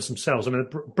Mariners themselves? I mean,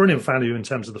 brilliant value in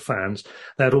terms of the fans.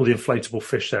 They had all the inflatable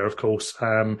fish there, of course.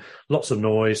 Lots of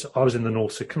noise. I was in the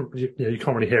north, so you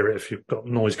can't really hear it if you've got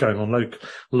noise going on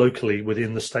locally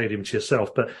within the stadium to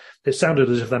yourself. But it sounded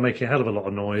as if they're making a hell of a lot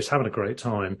of noise, having a great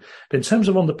time. But in terms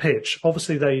of on the pitch,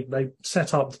 obviously they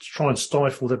set up to try and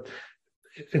stifle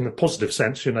in the positive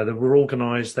sense, they were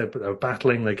organised, they were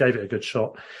battling, they gave it a good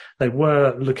shot. They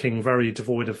were looking very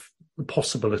devoid of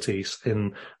possibilities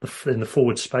in the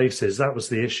forward spaces. That was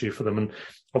the issue for them, and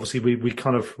obviously we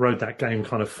kind of rode that game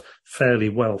kind of fairly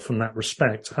well from that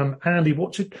respect. Andy,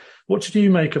 what did you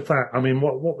make of that? I mean,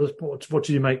 what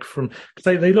did you make from?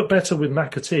 Because they look better with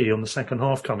McAtee on the second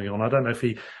half coming on. I don't know if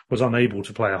he was unable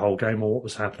to play a whole game or what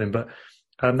was happening, but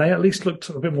they at least looked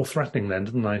a bit more threatening then,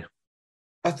 didn't they?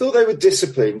 I thought they were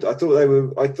disciplined. I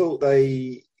thought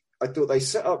they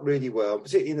set up really well,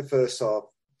 particularly in the first half.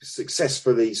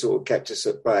 Successfully sort of kept us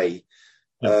at bay.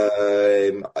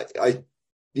 I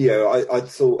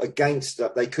thought against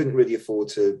that they couldn't really afford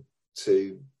to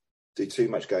do too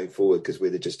much going forward because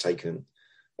we'd have just taken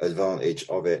advantage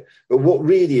of it. But what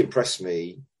really impressed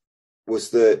me was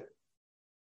that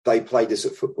they played us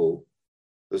at football.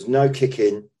 There was no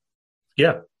kicking,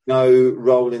 no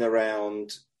rolling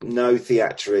around, no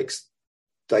theatrics.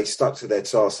 They stuck to their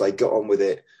task. They got on with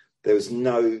it. There was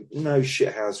no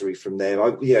shithousery from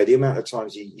them. The amount of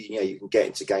times you can get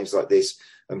into games like this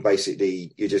and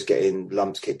basically you're just getting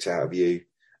lumps kicked out of you.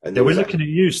 And we're looking at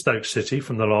you, Stoke City,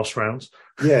 from the last rounds.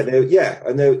 I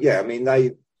mean,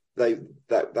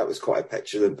 that was quite a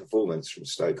petulant performance from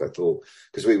Stoke, I thought,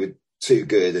 because we were too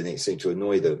good and it seemed to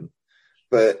annoy them.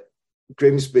 But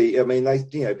Grimsby, I mean,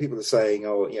 people are saying,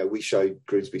 we showed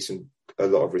Grimsby a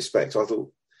lot of respect. I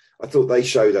thought they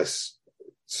showed us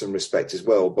some respect as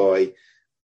well by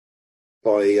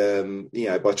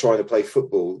trying to play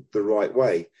football the right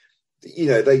way.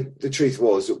 The truth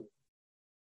was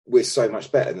we're so much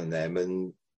better than them,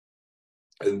 and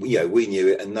we knew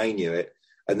it and they knew it,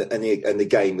 and the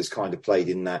game was kind of played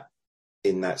in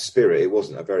that spirit. It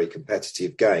wasn't a very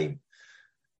competitive game,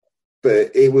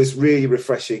 but it was really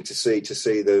refreshing to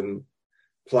see them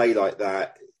play like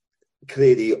that,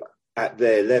 clearly at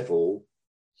their level.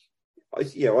 I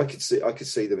could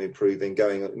see them improving,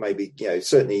 going maybe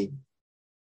certainly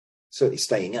certainly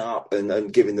staying up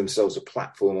and giving themselves a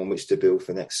platform on which to build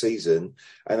for next season.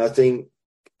 And I think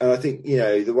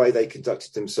the way they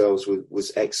conducted themselves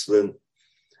was excellent.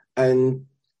 And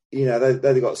they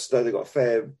got a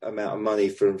fair amount of money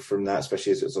from that,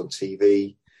 especially as it was on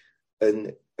TV.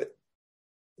 And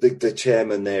the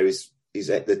chairman there is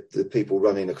the people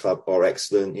running the club are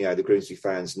excellent. The Grimsby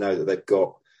fans know that they've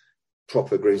got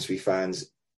proper Grimsby fans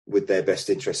with their best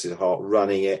interests at heart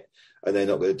running it, and they're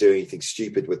not going to do anything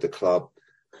stupid with the club.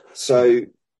 So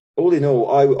all in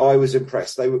all, I was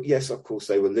impressed. Yes, of course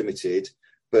they were limited,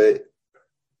 but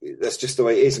that's just the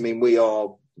way it is. I mean, we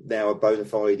are now a bona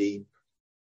fide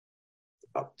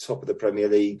up top of the Premier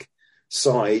League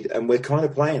side, and we're kind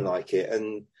of playing like it.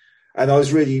 And I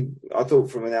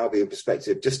thought from an Albion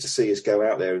perspective, just to see us go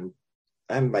out there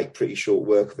and make pretty short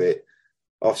work of it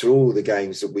after all the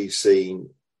games that we've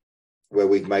seen where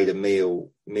we've made a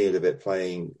meal of it,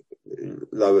 playing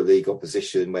lower league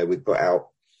opposition where we put out,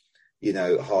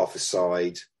 half a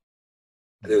side.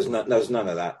 There was none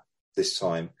of that this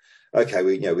time. Okay,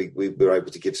 we were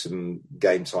able to give some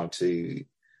game time to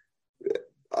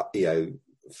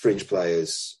fringe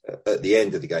players at the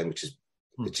end of the game, which is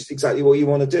exactly what you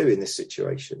want to do in this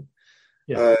situation.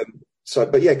 Yeah.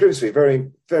 Grimsby, very,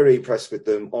 very impressed with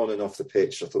them on and off the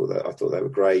pitch. I thought they were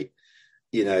great.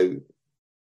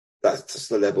 That's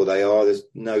the level they are. There's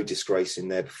no disgrace in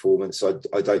their performance.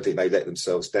 I don't think they let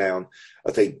themselves down.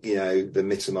 I think the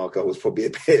Mittermar goal was probably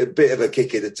a bit of a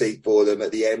kick in the teeth for them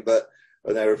at the end,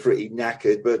 and they were pretty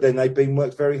knackered. But then they've been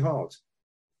worked very hard.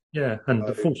 Yeah, and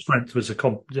the full strength was a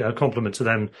compliment to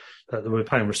them that they were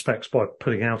paying respects by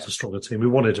putting out a stronger team. We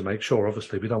wanted to make sure,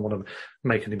 obviously, we don't want to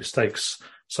make any mistakes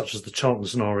such as the Charlton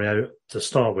scenario to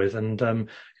start with. And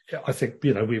I think,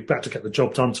 we've got to get the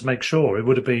job done to make sure. It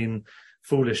would have been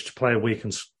foolish to play a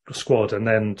weakened squad and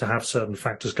then to have certain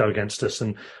factors go against us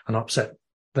and an upset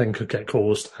then could get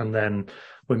caused. And then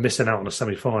we're missing out on a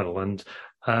semi-final. And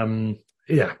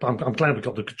I'm glad we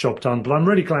got the job done, but I'm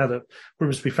really glad that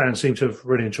Grimsby fans seem to have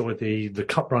really enjoyed the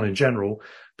cup run in general,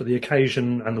 but the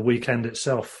occasion and the weekend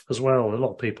itself as well. A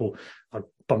lot of people I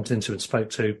bumped into and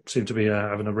spoke to seem to be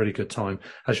having a really good time,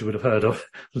 as you would have heard of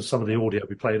some of the audio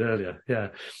we played earlier. Yeah.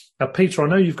 Peter, I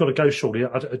know you've got to go shortly.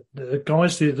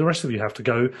 Guys, the rest of you have to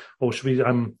go, or should we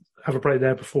have a break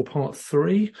there before part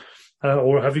 3?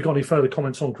 Or have you got any further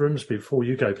comments on Grimsby before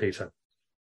you go, Peter?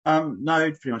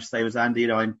 No, pretty much the same as Andy.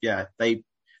 They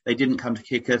didn't come to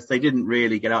kick us. They didn't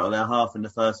really get out of their half in the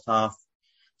first half.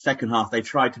 Second half, they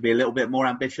tried to be a little bit more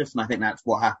ambitious, and I think that's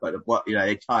what happened.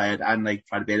 They tired and they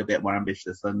tried to be a little bit more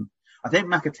ambitious. And I think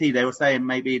McAtee, they were saying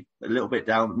maybe a little bit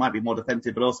down, might be more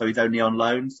defensive, but also he's only on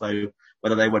loan. So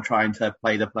whether they were trying to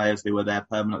play the players who were there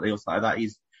permanently or something like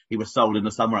that, he was sold in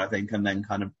the summer, I think, and then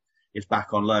kind of is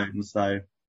back on loan. So,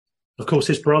 of course,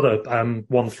 his brother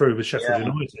won through with Sheffield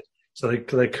United. So they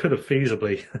could have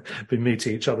feasibly been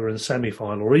meeting each other in a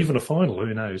semi-final or even a final.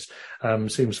 Who knows?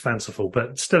 Seems fanciful,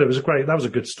 but still, that was a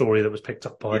good story that was picked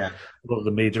up by a lot of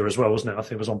the media as well, wasn't it? I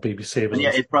think it was on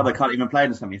BBC. His brother can't even play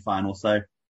in the semi-final, so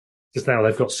because now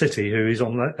they've got City, who is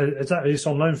on. He's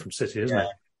on loan from City, isn't it?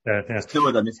 Yeah. It's two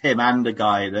of them. It's him and the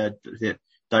guy,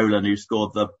 Dolan, who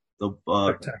scored the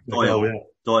Doyle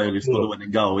who scored the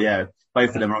winning goal. Yeah,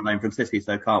 both of them are on loan from City,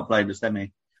 so can't play in the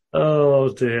semi. Oh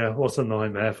dear, what a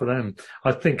nightmare for them.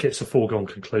 I think it's a foregone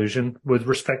conclusion with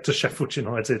respect to Sheffield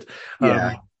United.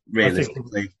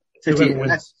 Realistically. City,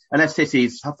 unless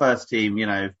City's first team,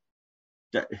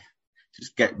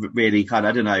 just get really get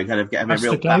a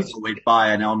real battle with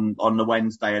Bayern on the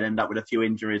Wednesday and end up with a few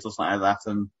injuries or something like that,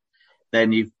 and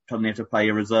then you suddenly have to play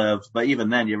your reserves. But even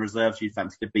then, your reserves you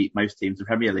fancy to beat most teams in the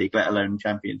Premier League, let alone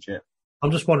Championship. I'm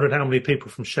just wondering how many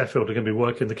people from Sheffield are going to be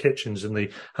working the kitchens in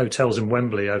the hotels in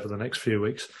Wembley over the next few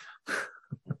weeks.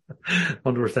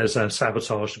 Wonder if there's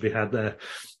sabotage to be had there.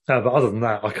 But other than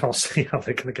that, I can't see how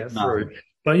they're going to get through.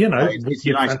 But, it's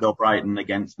United or Brighton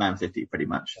against Man City pretty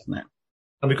much, isn't it?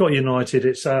 And we've got United.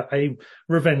 It's a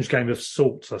revenge game of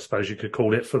sorts, I suppose you could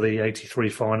call it, for the 83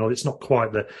 final. It's not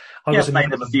quite the... I've played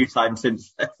them a few times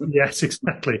since then. Yes,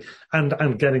 exactly.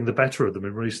 And getting the better of them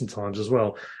in recent times as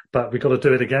well. But we've got to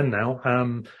do it again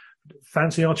now.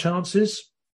 Fancy our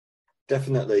chances?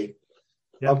 Definitely.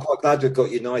 Yeah. I'm quite glad we've got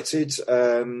United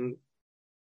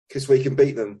because we can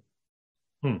beat them.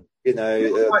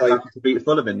 They were quite lucky to beat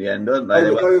Fulham in the end, weren't they?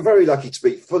 They were very lucky to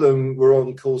beat Fulham. We're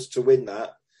on course to win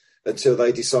that. Until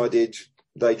they decided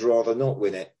they'd rather not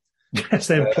win it. Yes,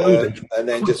 they imploded. And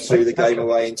then just threw the game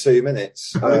away in 2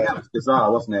 minutes. That was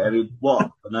bizarre, wasn't it? I mean, what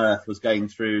on earth was going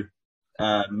through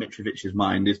Mitrovic's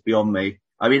mind is beyond me.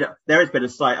 I mean, there has been a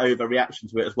slight overreaction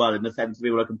to it as well, in the sense that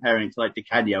people are comparing it to like Di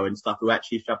Canio and stuff, who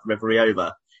actually shoved the referee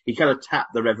over. he kind of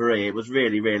tapped the referee. It was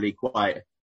really, really quite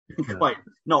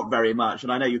not very much.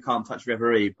 And I know you can't touch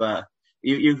referee, but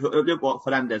you look what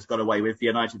Fernandes got away with for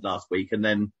United last week, and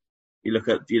then you look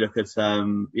at it's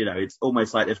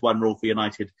almost like there's one rule for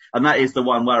United, and that is the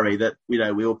one worry that we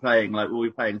were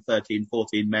playing 13,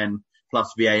 14 men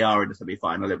plus VAR in the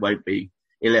semi-final. It won't be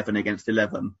 11 against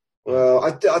 11. Well,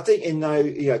 I think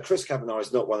Chris Kavanagh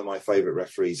is not one of my favourite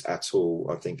referees at all.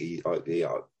 I think he's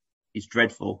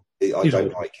dreadful. I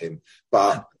don't like him,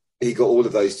 but he got all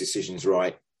of those decisions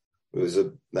right. It was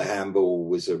the handball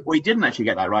was a. Well, he didn't actually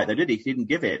get that right, though, did he? He didn't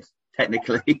give it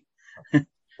technically.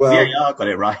 Well, VAR got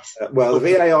it right. Well,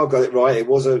 the VAR got it right. It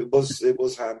was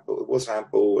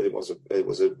handball. It was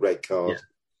a red card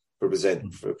for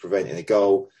preventing a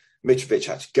goal. Mitrovic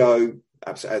had to go.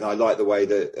 And I like the way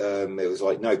that it was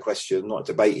like, no question, I'm not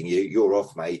debating you. You're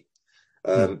off, mate.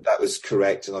 That was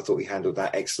correct, and I thought he handled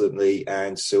that excellently.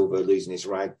 And Silva losing his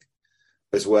rag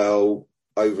as well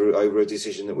over a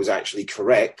decision that was actually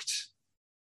correct.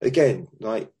 Again,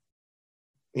 on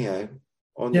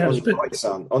your bike,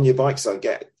 son,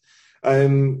 get.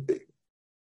 And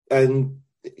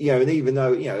even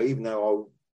though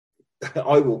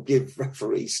I will give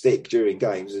referees stick during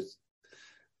games, as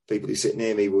people who sit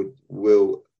near me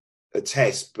will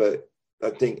attest, but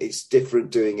I think it's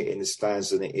different doing it in the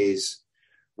stands than it is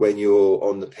when you're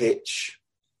on the pitch.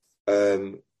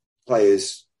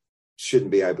 Players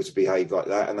shouldn't be able to behave like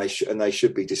that, and they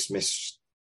should be dismissed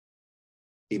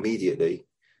immediately.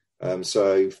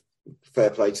 So fair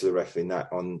play to the ref in that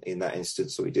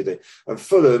instance that we did it. And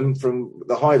Fulham, from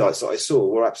the highlights that I saw,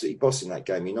 were absolutely bossing that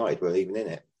game. United weren't even in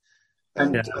it.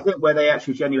 And I think where they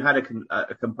actually genuinely had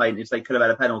a complaint is they could have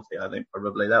had a penalty. I think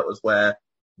probably that was where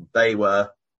they were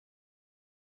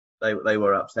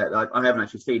upset. I haven't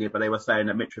actually seen it, but they were saying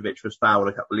that Mitrovic was fouled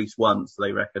at least once,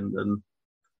 they reckoned. And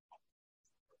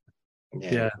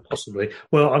yeah, possibly.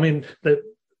 Well, I mean,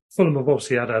 Fulham have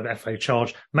obviously had an FA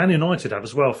charge. Man United have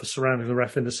as well for surrounding the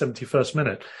ref in the 71st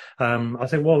minute. I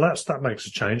think, that makes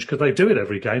a change because they do it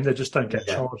every game. They just don't get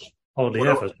charged hardly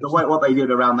ever. What they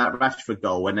did around that Rashford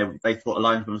goal when they thought the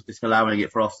linesman was disallowing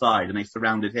it for offside and they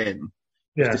surrounded him.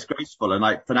 Yeah. It's disgraceful. And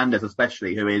like Fernandes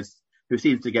especially, who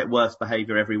seems to get worse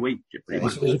behaviour every week.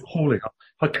 It's appalling.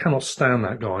 I cannot stand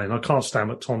that guy, and I can't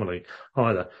stand McTominay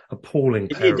either. Appalling.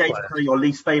 Is he a date for your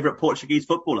least favourite Portuguese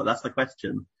footballer? That's the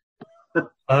question.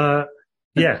 Yeah,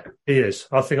 he is.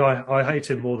 I think I hate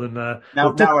him more than now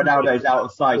Ronaldo's out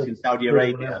of sight in Saudi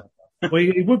Arabia. Well,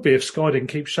 he would be if Sky didn't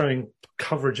keep showing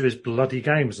coverage of his bloody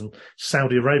games in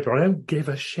Saudi Arabia. I don't give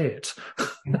a shit.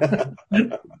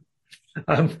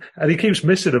 And he keeps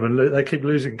missing them, and they keep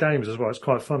losing games as well. It's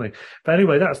quite funny. But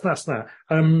anyway, that's that.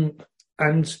 And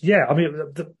yeah, I mean,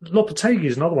 Lopetegui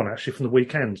is another one actually from the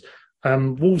weekend.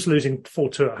 Wolves losing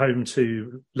 4-2 at home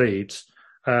to Leeds.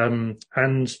 And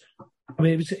I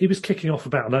mean, he was kicking off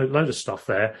about a load of stuff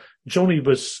there. Johnny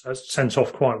was sent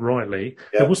off quite rightly.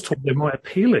 Yeah. There was talk they might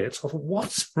appeal it. I thought,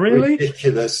 what? Really?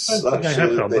 Ridiculous.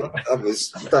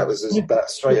 That was as about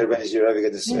straight away as you're ever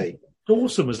going to see.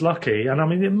 Dawson was lucky, and I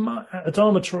mean,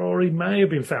 Adama Traore may have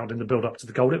been found in the build-up to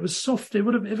the goal. It was soft. It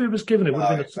would have, if it was given, it would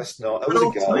have been. That's not. It was a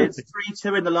goal. It's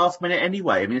 3-2 in the last minute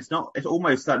anyway. I mean, it's not. It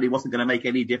almost certainly wasn't going to make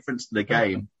any difference to the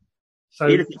game. So,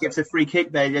 even if he gets a free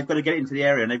kick there, they've got to get into the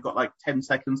area, and they've got like 10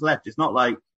 seconds left. It's not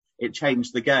like it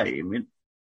changed the game.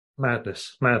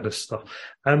 Madness stuff.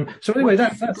 So anyway,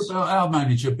 that's about our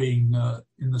manager being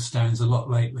in the stands a lot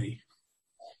lately.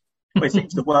 Well, it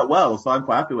seems to work well, so I'm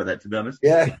quite happy with it, to be honest.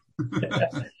 Yeah.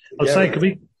 I was saying,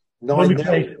 we've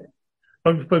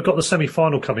got the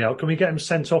semi-final coming up. Can we get him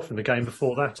sent off in the game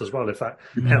before that as well? If that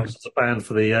counts as a ban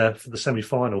for the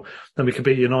semi-final, then we could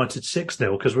beat United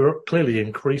 6-0 because we're clearly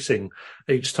increasing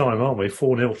each time, aren't we?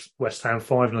 4-0 West Ham,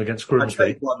 5-0 against Grimsby.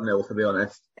 I'd take 1-0 to be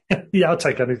honest. Yeah, I'll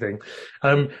take anything.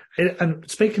 And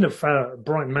speaking of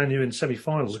Brighton Man U in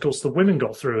semi-finals, of course, the women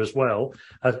got through as well.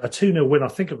 A 2-0 win. I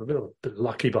think it was a bit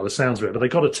lucky by the sounds of it, but they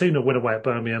got a 2-0 win away at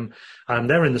Birmingham. And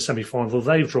they're in the semi-final.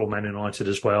 They've drawn Man United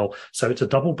as well. So it's a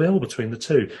double bill between the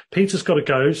two. Peter's got to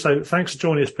go. So thanks for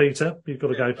joining us, Peter. You've got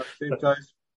to go.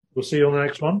 We'll see you on the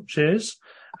next one. Cheers.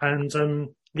 And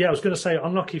yeah, I was going to say,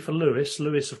 unlucky for Lewis.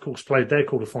 Lewis, of course, played their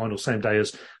quarter-final same day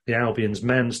as the Albion's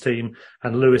men's team,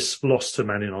 and Lewis lost to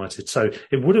Man United. So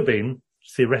it would have been,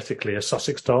 theoretically, a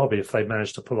Sussex derby if they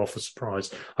managed to pull off a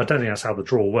surprise. I don't think that's how the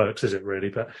draw works, is it, really?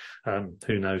 But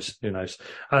who knows?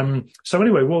 So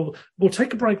anyway, we'll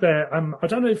take a break there. I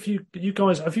don't know if you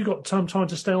guys, have you got time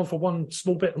to stay on for one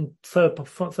small bit and third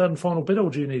and final bit, or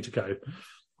do you need to go?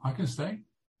 I can stay.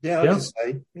 Yeah, I can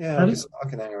stay. Yeah, I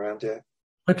can hang around, yeah.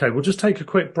 Okay, we'll just take a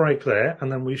quick break there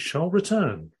and then we shall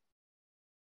return.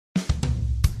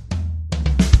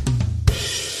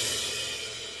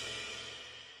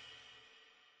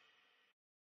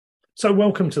 So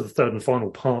welcome to the third and final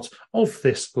part of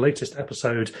this latest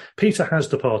episode. Peter has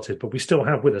departed, but we still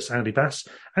have with us Andy Bass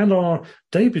and our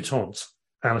debutant,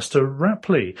 Alistair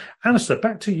Rapley. Alistair,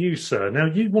 back to you, sir. Now,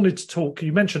 you wanted to talk,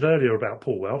 you mentioned earlier about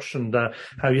Paul Welsh and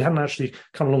how you hadn't actually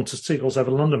come along to Seagulls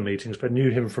Over London meetings, but knew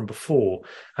him from before.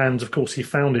 And, of course, he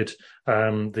founded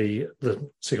the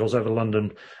Seagulls Over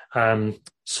London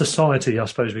Society, I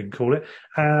suppose we can call it,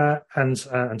 and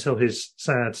until his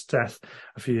sad death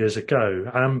a few years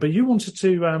ago. But you wanted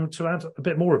to add a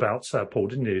bit more about Paul,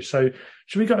 didn't you? So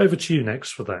should we go over to you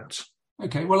next for that?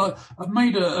 Okay, well, I've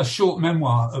made a short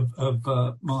memoir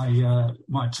of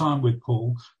my time with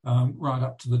Paul right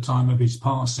up to the time of his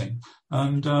passing.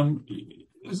 And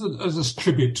as a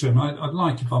tribute to him, I'd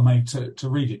like, if I may, to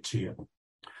read it to you.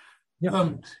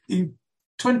 Yeah. In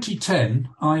 2010,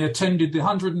 I attended the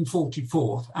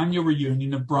 144th annual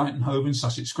reunion of Brighton Hove and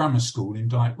Sussex Grammar School in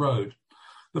Dyke Road.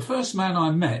 The first man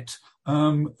I met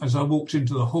as I walked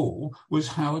into the hall was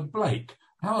Howard Blake.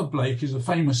 Howard Blake is a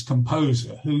famous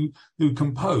composer who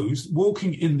composed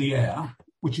Walking in the Air,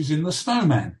 which is in The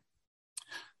Snowman.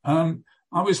 I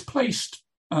was placed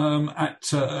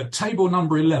at table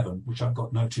number 11, which I've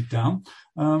got noted down,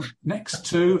 next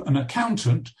to an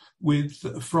accountant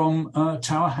from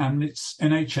Tower Hamlets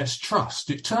NHS Trust.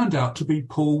 It turned out to be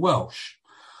Paul Welsh.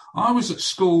 I was at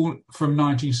school from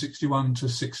 1961 to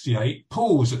 68.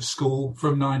 Paul was at school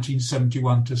from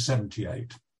 1971 to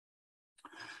 78.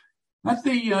 At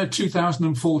the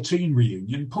 2014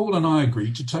 reunion, Paul and I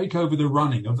agreed to take over the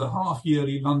running of the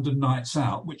half-yearly London Nights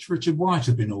Out, which Richard White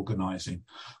had been organising.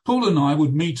 Paul and I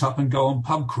would meet up and go on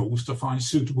pub crawls to find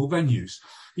suitable venues.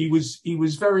 He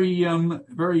was very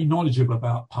very knowledgeable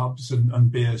about pubs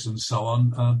and beers and so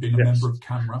on, being a member of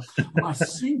CAMRA. And I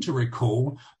seem to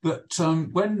recall that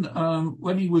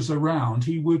when he was around,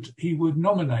 he would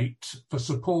nominate for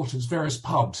supporters various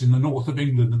pubs in the north of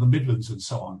England and the Midlands and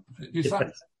so on.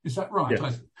 Is that right?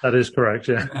 Yeah, that is correct,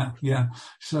 yeah. Yeah.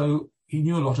 So he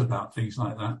knew a lot about things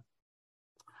like that.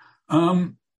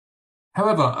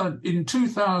 However, in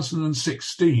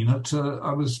 2016,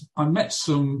 I met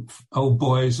some old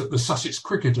boys at the Sussex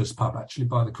Cricketers pub, actually,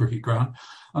 by the cricket ground,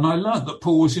 and I learnt that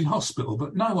Paul was in hospital,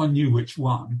 but no one knew which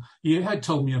one. He had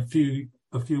told me a few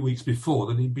weeks before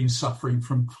that he'd been suffering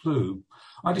from flu.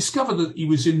 I discovered that he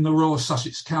was in the Royal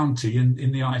Sussex County in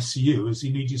the ICU as he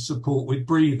needed support with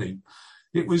breathing.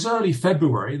 It was early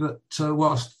February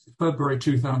February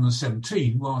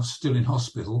 2017, whilst still in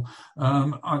hospital,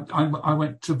 I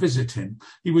went to visit him.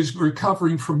 He was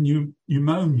recovering from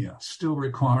pneumonia, still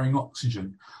requiring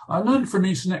oxygen. I learned from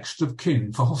his next of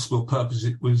kin, for hospital purposes,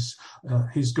 it was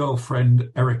his girlfriend,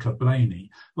 Erica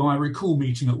Blaney, who I recall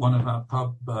meeting at one of our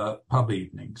pub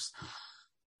evenings.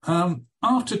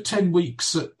 After 10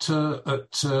 weeks in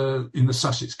the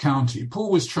Sussex County,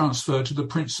 Paul was transferred to the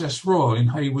Princess Royal in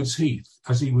Haywards Heath,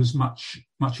 as he was much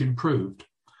improved.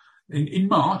 In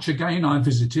March, again, I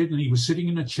visited, and he was sitting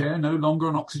in a chair, no longer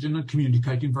on oxygen and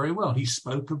communicating very well. He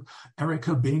spoke of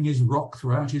Erica being his rock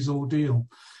throughout his ordeal.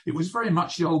 It was very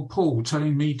much the old Paul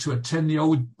telling me to attend the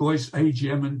old boys'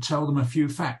 AGM and tell them a few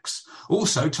facts,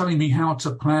 also telling me how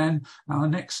to plan our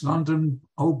next London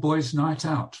old boys' night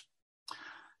out.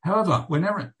 However, when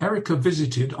Erica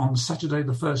visited on Saturday,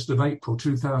 the 1st of April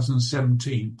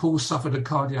 2017, Paul suffered a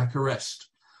cardiac arrest.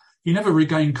 He never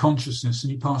regained consciousness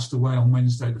and he passed away on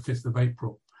Wednesday, the 5th of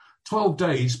April, 12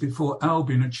 days before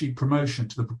Albion achieved promotion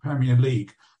to the Premier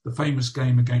League, the famous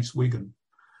game against Wigan.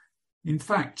 In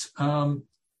fact,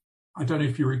 I don't know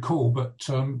if you recall, but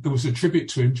there was a tribute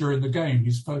to him during the game.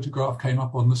 His photograph came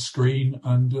up on the screen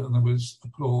and there was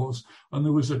applause. And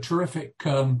there was a terrific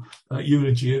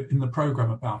eulogy in the programme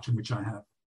about him, which I have.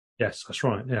 Yes, that's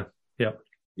right, yeah.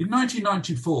 In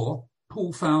 1994,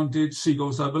 Paul founded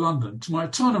Seagulls Over London. To my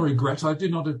eternal regret, I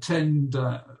did not attend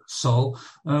Sol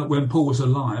when Paul was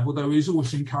alive, although he was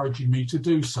always encouraging me to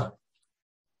do so.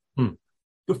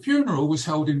 The funeral was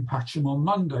held in Patcham on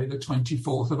Monday, the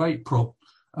 24th of April.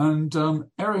 And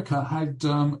Erica had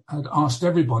asked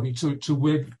everybody to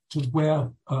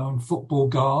wear football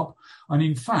garb, and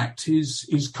in fact,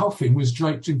 his coffin was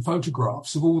draped in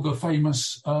photographs of all the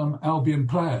famous Albion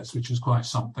players, which was quite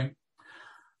something.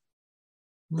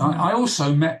 I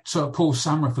also met Paul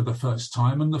Samra for the first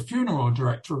time, and the funeral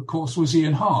director, of course, was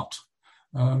Ian Hart,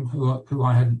 who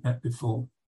I hadn't met before.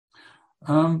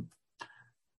 And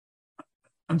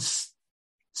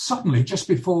suddenly, just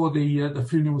before the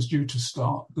funeral was due to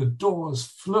start, the doors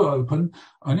flew open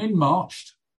and in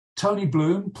marched Tony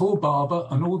Bloom, Paul Barber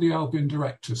and all the Albion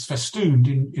directors, festooned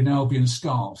in Albion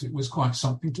scarves. It was quite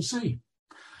something to see,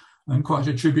 and quite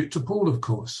a tribute to Paul, of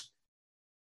course.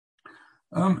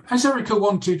 As Erica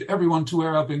wanted everyone to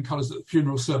wear Albion colours at the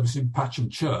funeral service in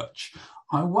Patcham Church,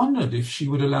 I wondered if she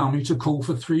would allow me to call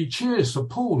for 3 cheers for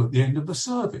Paul at the end of the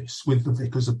service, with the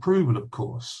vicar's approval, of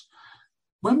course.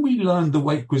 When we learned the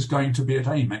wake was going to be at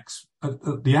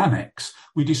the Annex,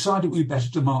 we decided we'd better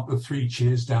to mark the 3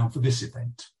 cheers down for this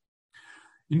event.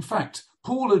 In fact,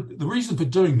 the reason for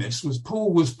doing this was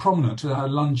Paul was prominent at our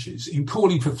lunches in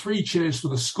calling for 3 cheers for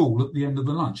the school at the end of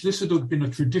the lunch. This had been a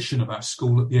tradition of our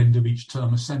school at the end of each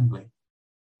term assembly.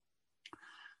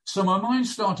 So my mind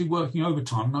started working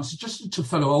overtime, and I suggested to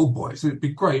fellow old boys that it'd be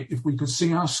great if we could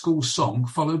sing our school song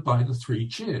followed by the 3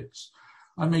 cheers.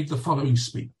 I made the following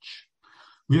speech.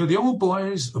 We are the old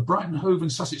boys of Brighton Hove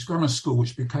and Sussex Grammar School,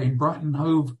 which became Brighton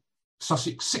Hove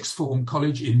Sussex Sixth Form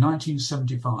College in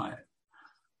 1975.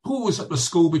 Paul was at the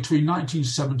school between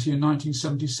 1970 and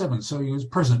 1977, so he was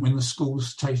present when the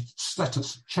school's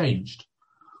status changed.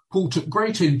 Paul took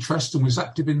great interest and was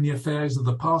active in the affairs of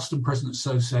the Past and Present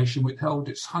Association, which held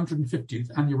its 150th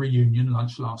annual reunion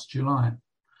lunch last July.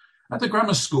 At the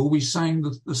grammar school, we sang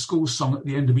the school song at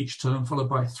the end of each term, followed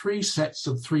by 3 sets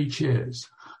of 3 cheers.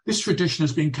 This tradition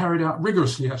has been carried out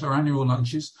rigorously at our annual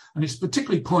lunches, and it's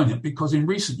particularly poignant because in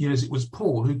recent years it was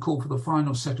Paul who called for the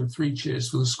final set of 3 cheers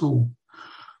for the school.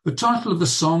 The title of the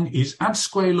song is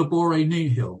Absque Labore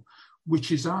Nihil,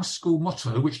 which is our school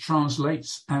motto, which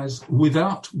translates as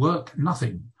without work,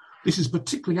 nothing. This is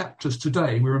particularly apt as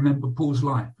today we remember Paul's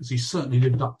life, as he certainly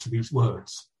lived up to these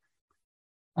words.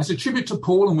 As a tribute to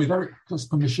Paul, and with Erica's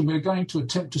permission, we're going to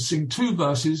attempt to sing 2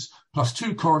 verses plus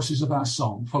 2 choruses of our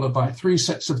song, followed by 3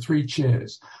 sets of 3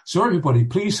 cheers. So everybody,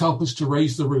 please help us to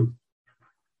raise the roof.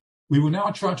 We will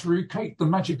now try to recreate the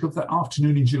magic of that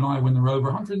afternoon in July when there were over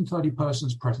 130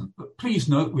 persons present. But please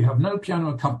note we have no piano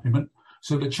accompaniment,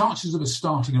 so the chances of us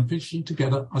starting and finishing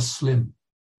together are slim.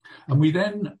 And we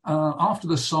then, after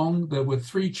the song, there were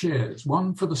 3 cheers,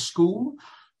 1 for the school,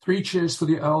 3 cheers for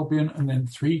the Albion, and then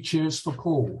 3 cheers for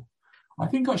Paul. I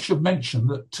think I should mention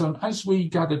that as we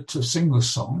gathered to sing the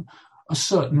song, a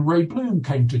certain Ray Bloom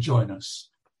came to join us,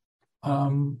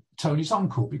 Tony's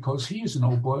uncle, because he is an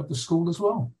old boy of the school as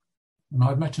well. And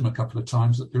I've met him a couple of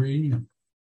times at the reunion.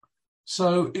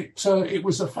 So it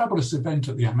was a fabulous event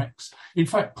at the Amex. In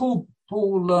fact, Paul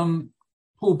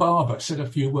Barber said a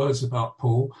few words about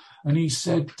Paul, and he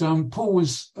said Paul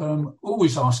was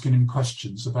always asking him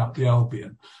questions about the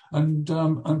Albion,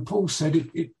 and Paul said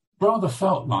it rather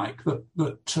felt like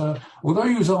that although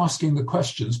he was asking the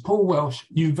questions, Paul Welsh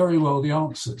knew very well the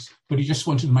answers, but he just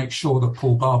wanted to make sure that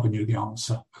Paul Barber knew the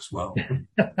answer as well.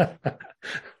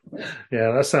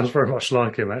 Yeah, that sounds very much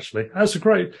like him, actually. That's a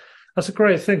great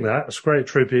thing. That's a great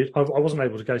tribute. I wasn't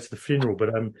able to go to the funeral, but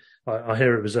I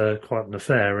hear it was quite an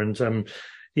affair. And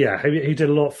he did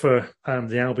a lot for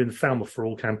the Albion Falmouth for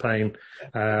All campaign.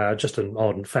 Just an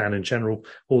ardent fan in general,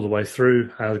 all the way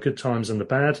through the good times and the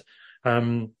bad. I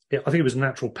think he was a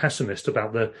natural pessimist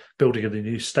about the building of the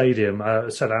new stadium.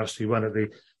 Said Alistair, he went at the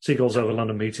Seagulls Over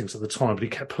London meetings at the time, but he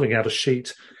kept pulling out a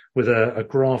sheet with a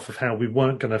graph of how we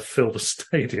weren't going to fill the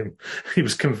stadium. He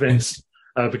was convinced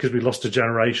because we lost a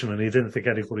generation, and he didn't think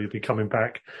anybody would be coming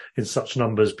back in such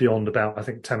numbers beyond about, I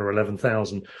think, 10 or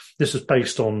 11,000. This was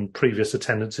based on previous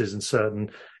attendances in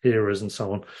certain eras and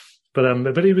so on.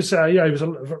 But he was, he was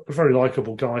a very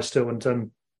likeable guy still,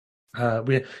 and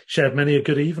we shared many a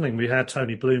good evening. We had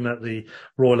Tony Bloom at the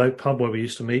Royal Oak pub where we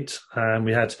used to meet, and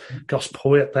we had Gus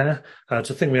Poyet there.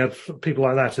 To think we had people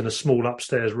like that in a small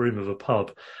upstairs room of a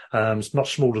pub. It's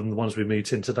much smaller than the ones we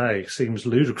meet in today. Seems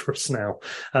ludicrous now,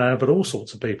 but all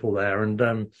sorts of people there.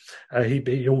 And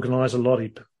he organised a lot.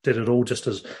 He did it all just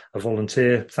as a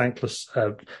volunteer, thankless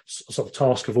sort of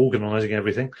task of organising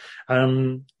everything.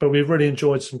 But we really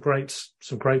enjoyed some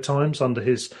great times under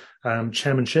his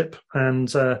chairmanship, and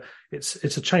it's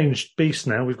a changed beast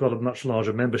now. We've got a much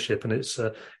larger membership, and it's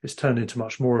turned into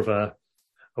much more of a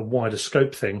wider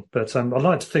scope thing. But I'd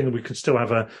like to think that we could still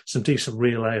have some decent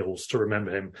real ales to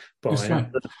remember him by. That's right.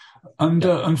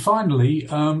 And finally,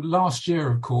 last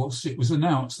year, of course, it was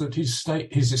announced that his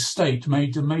estate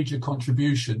made a major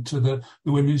contribution to the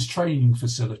women's training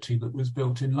facility that was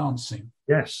built in Lancing.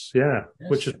 Yes,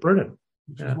 which is brilliant.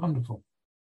 Which is wonderful.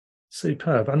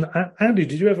 Superb. And Andy,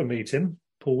 did you ever meet him,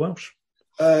 Paul Welsh?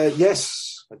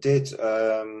 Yes, I did.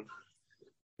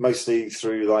 Mostly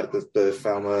through like the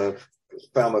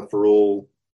Falmouth for All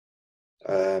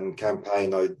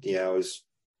campaign.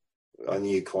 I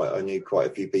knew quite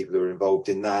a few people who were involved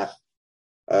in that.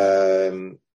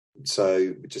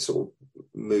 So we just sort of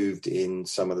moved in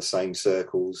some of the same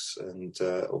circles, and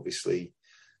obviously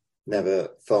never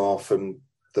far from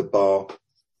the bar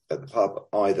at the pub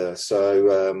either.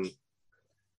 So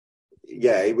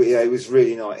He was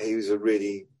really nice. He was a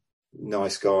really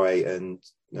nice guy, and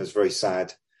it was very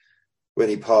sad when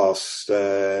he passed.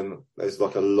 There's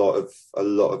like a lot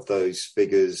of those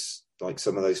figures, like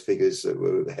some of those figures that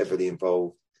were heavily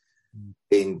involved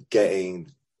in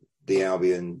getting the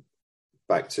Albion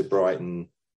back to Brighton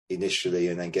initially,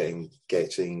 and then getting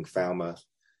Falmer.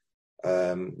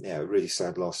 Really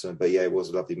sad loss. But he was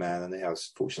a lovely man, and I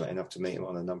was fortunate enough to meet him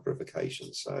on a number of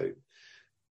occasions. So,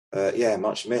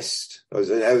 much missed. It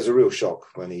was a real shock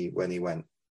when he went.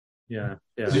 Yeah.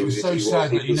 It was so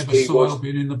sad that he never saw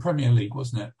Albion in the Premier League,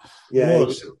 wasn't it? Yeah,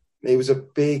 it was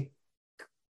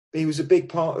a big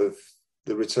part of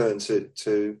the return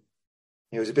to.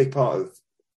 It was a big part of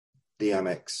the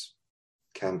Amex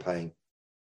campaign.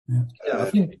 Yeah, I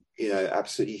think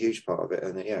absolutely huge part of it,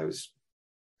 and it was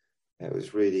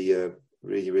really,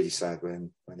 really sad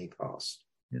when he passed.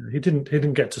 Yeah, he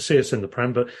didn't get to see us in the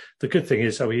Prem, but the good thing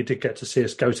is, he did get to see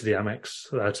us go to the Amex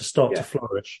to start to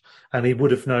flourish, and he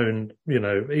would have known,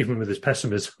 even with his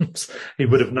pessimisms, he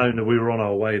would have known that we were on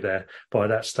our way there by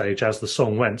that stage. As the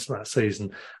song went that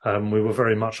season, we were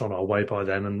very much on our way by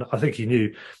then, and I think he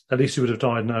knew. At least he would have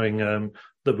died knowing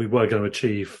that we were going to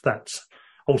achieve that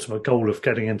ultimate goal of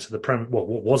getting into the Premier. Well,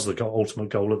 what was the ultimate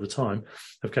goal at the time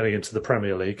of getting into the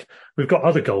Premier League? We've got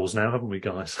other goals now, haven't we,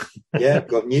 guys? Yeah, we've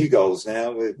got new goals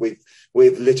now.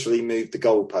 We've literally moved the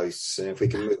goalposts, and if we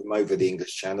can move them over the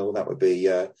English Channel, that would be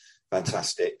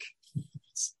fantastic.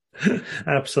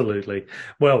 Absolutely.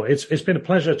 Well, it's been a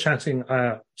pleasure chatting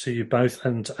to you both,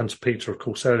 and to Peter, of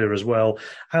course, earlier as well.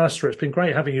 Alistair, it's been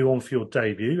great having you on for your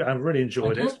debut. I've really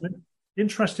enjoyed it.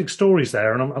 Interesting stories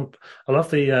there, and I love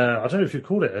the. I don't know if you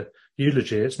call it a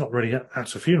eulogy. It's not really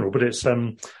at a funeral, but it's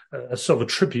a sort of a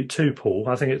tribute to Paul.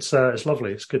 I think it's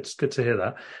lovely. It's good to hear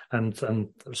that, and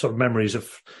sort of memories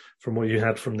from what you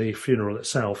had from the funeral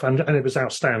itself, and it was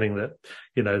outstanding that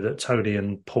that Tony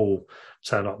and Paul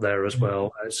turn up there as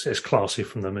well. It's classy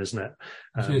from them, isn't it?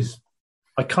 It is.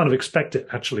 I kind of expect it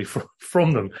actually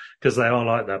from them, because they are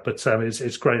like that. But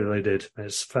it's great that they did.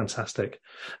 It's fantastic.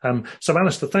 So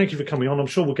Alistair, thank you for coming on. I'm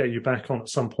sure we'll get you back on at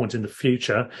some point in the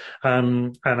future.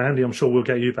 And Andy, I'm sure we'll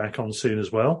get you back on soon as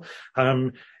well.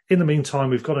 In the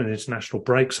meantime, we've got an international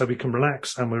break, so we can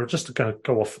relax, and we're just going to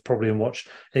go off probably and watch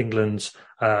England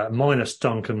minus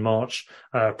Duncan March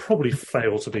probably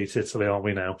fail to beat Italy, aren't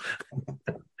we now?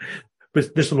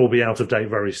 But this will all be out of date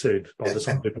very soon by the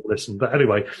time people listen. But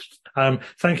anyway,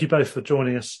 thank you both for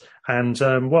joining us. And,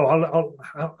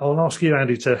 I'll ask you,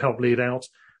 Andy, to help lead out.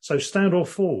 So stand or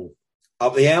fall?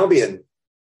 Up the Albion.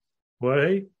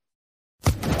 Way.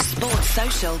 Sports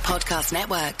Social Podcast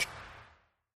Network.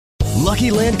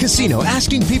 Lucky Land Casino,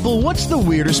 asking people, what's the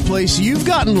weirdest place you've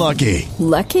gotten lucky?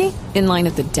 Lucky? In line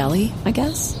at the deli, I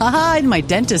guess? Aha, in my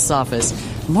dentist's office.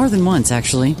 More than once,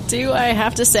 actually. Do I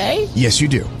have to say? Yes, you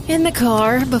do. In the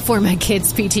car before my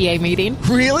kids' PTA meeting.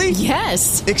 Really?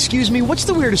 Yes. Excuse me, what's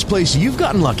the weirdest place you've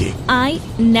gotten lucky? I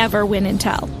never win and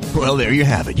tell. Well, there you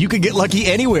have it. You can get lucky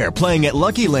anywhere, playing at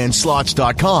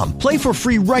LuckyLandSlots.com. Play for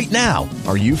free right now.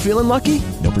 Are you feeling lucky?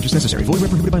 No purchase necessary. Void where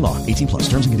prohibited by law. 18+.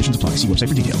 Terms and conditions apply. See website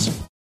for details.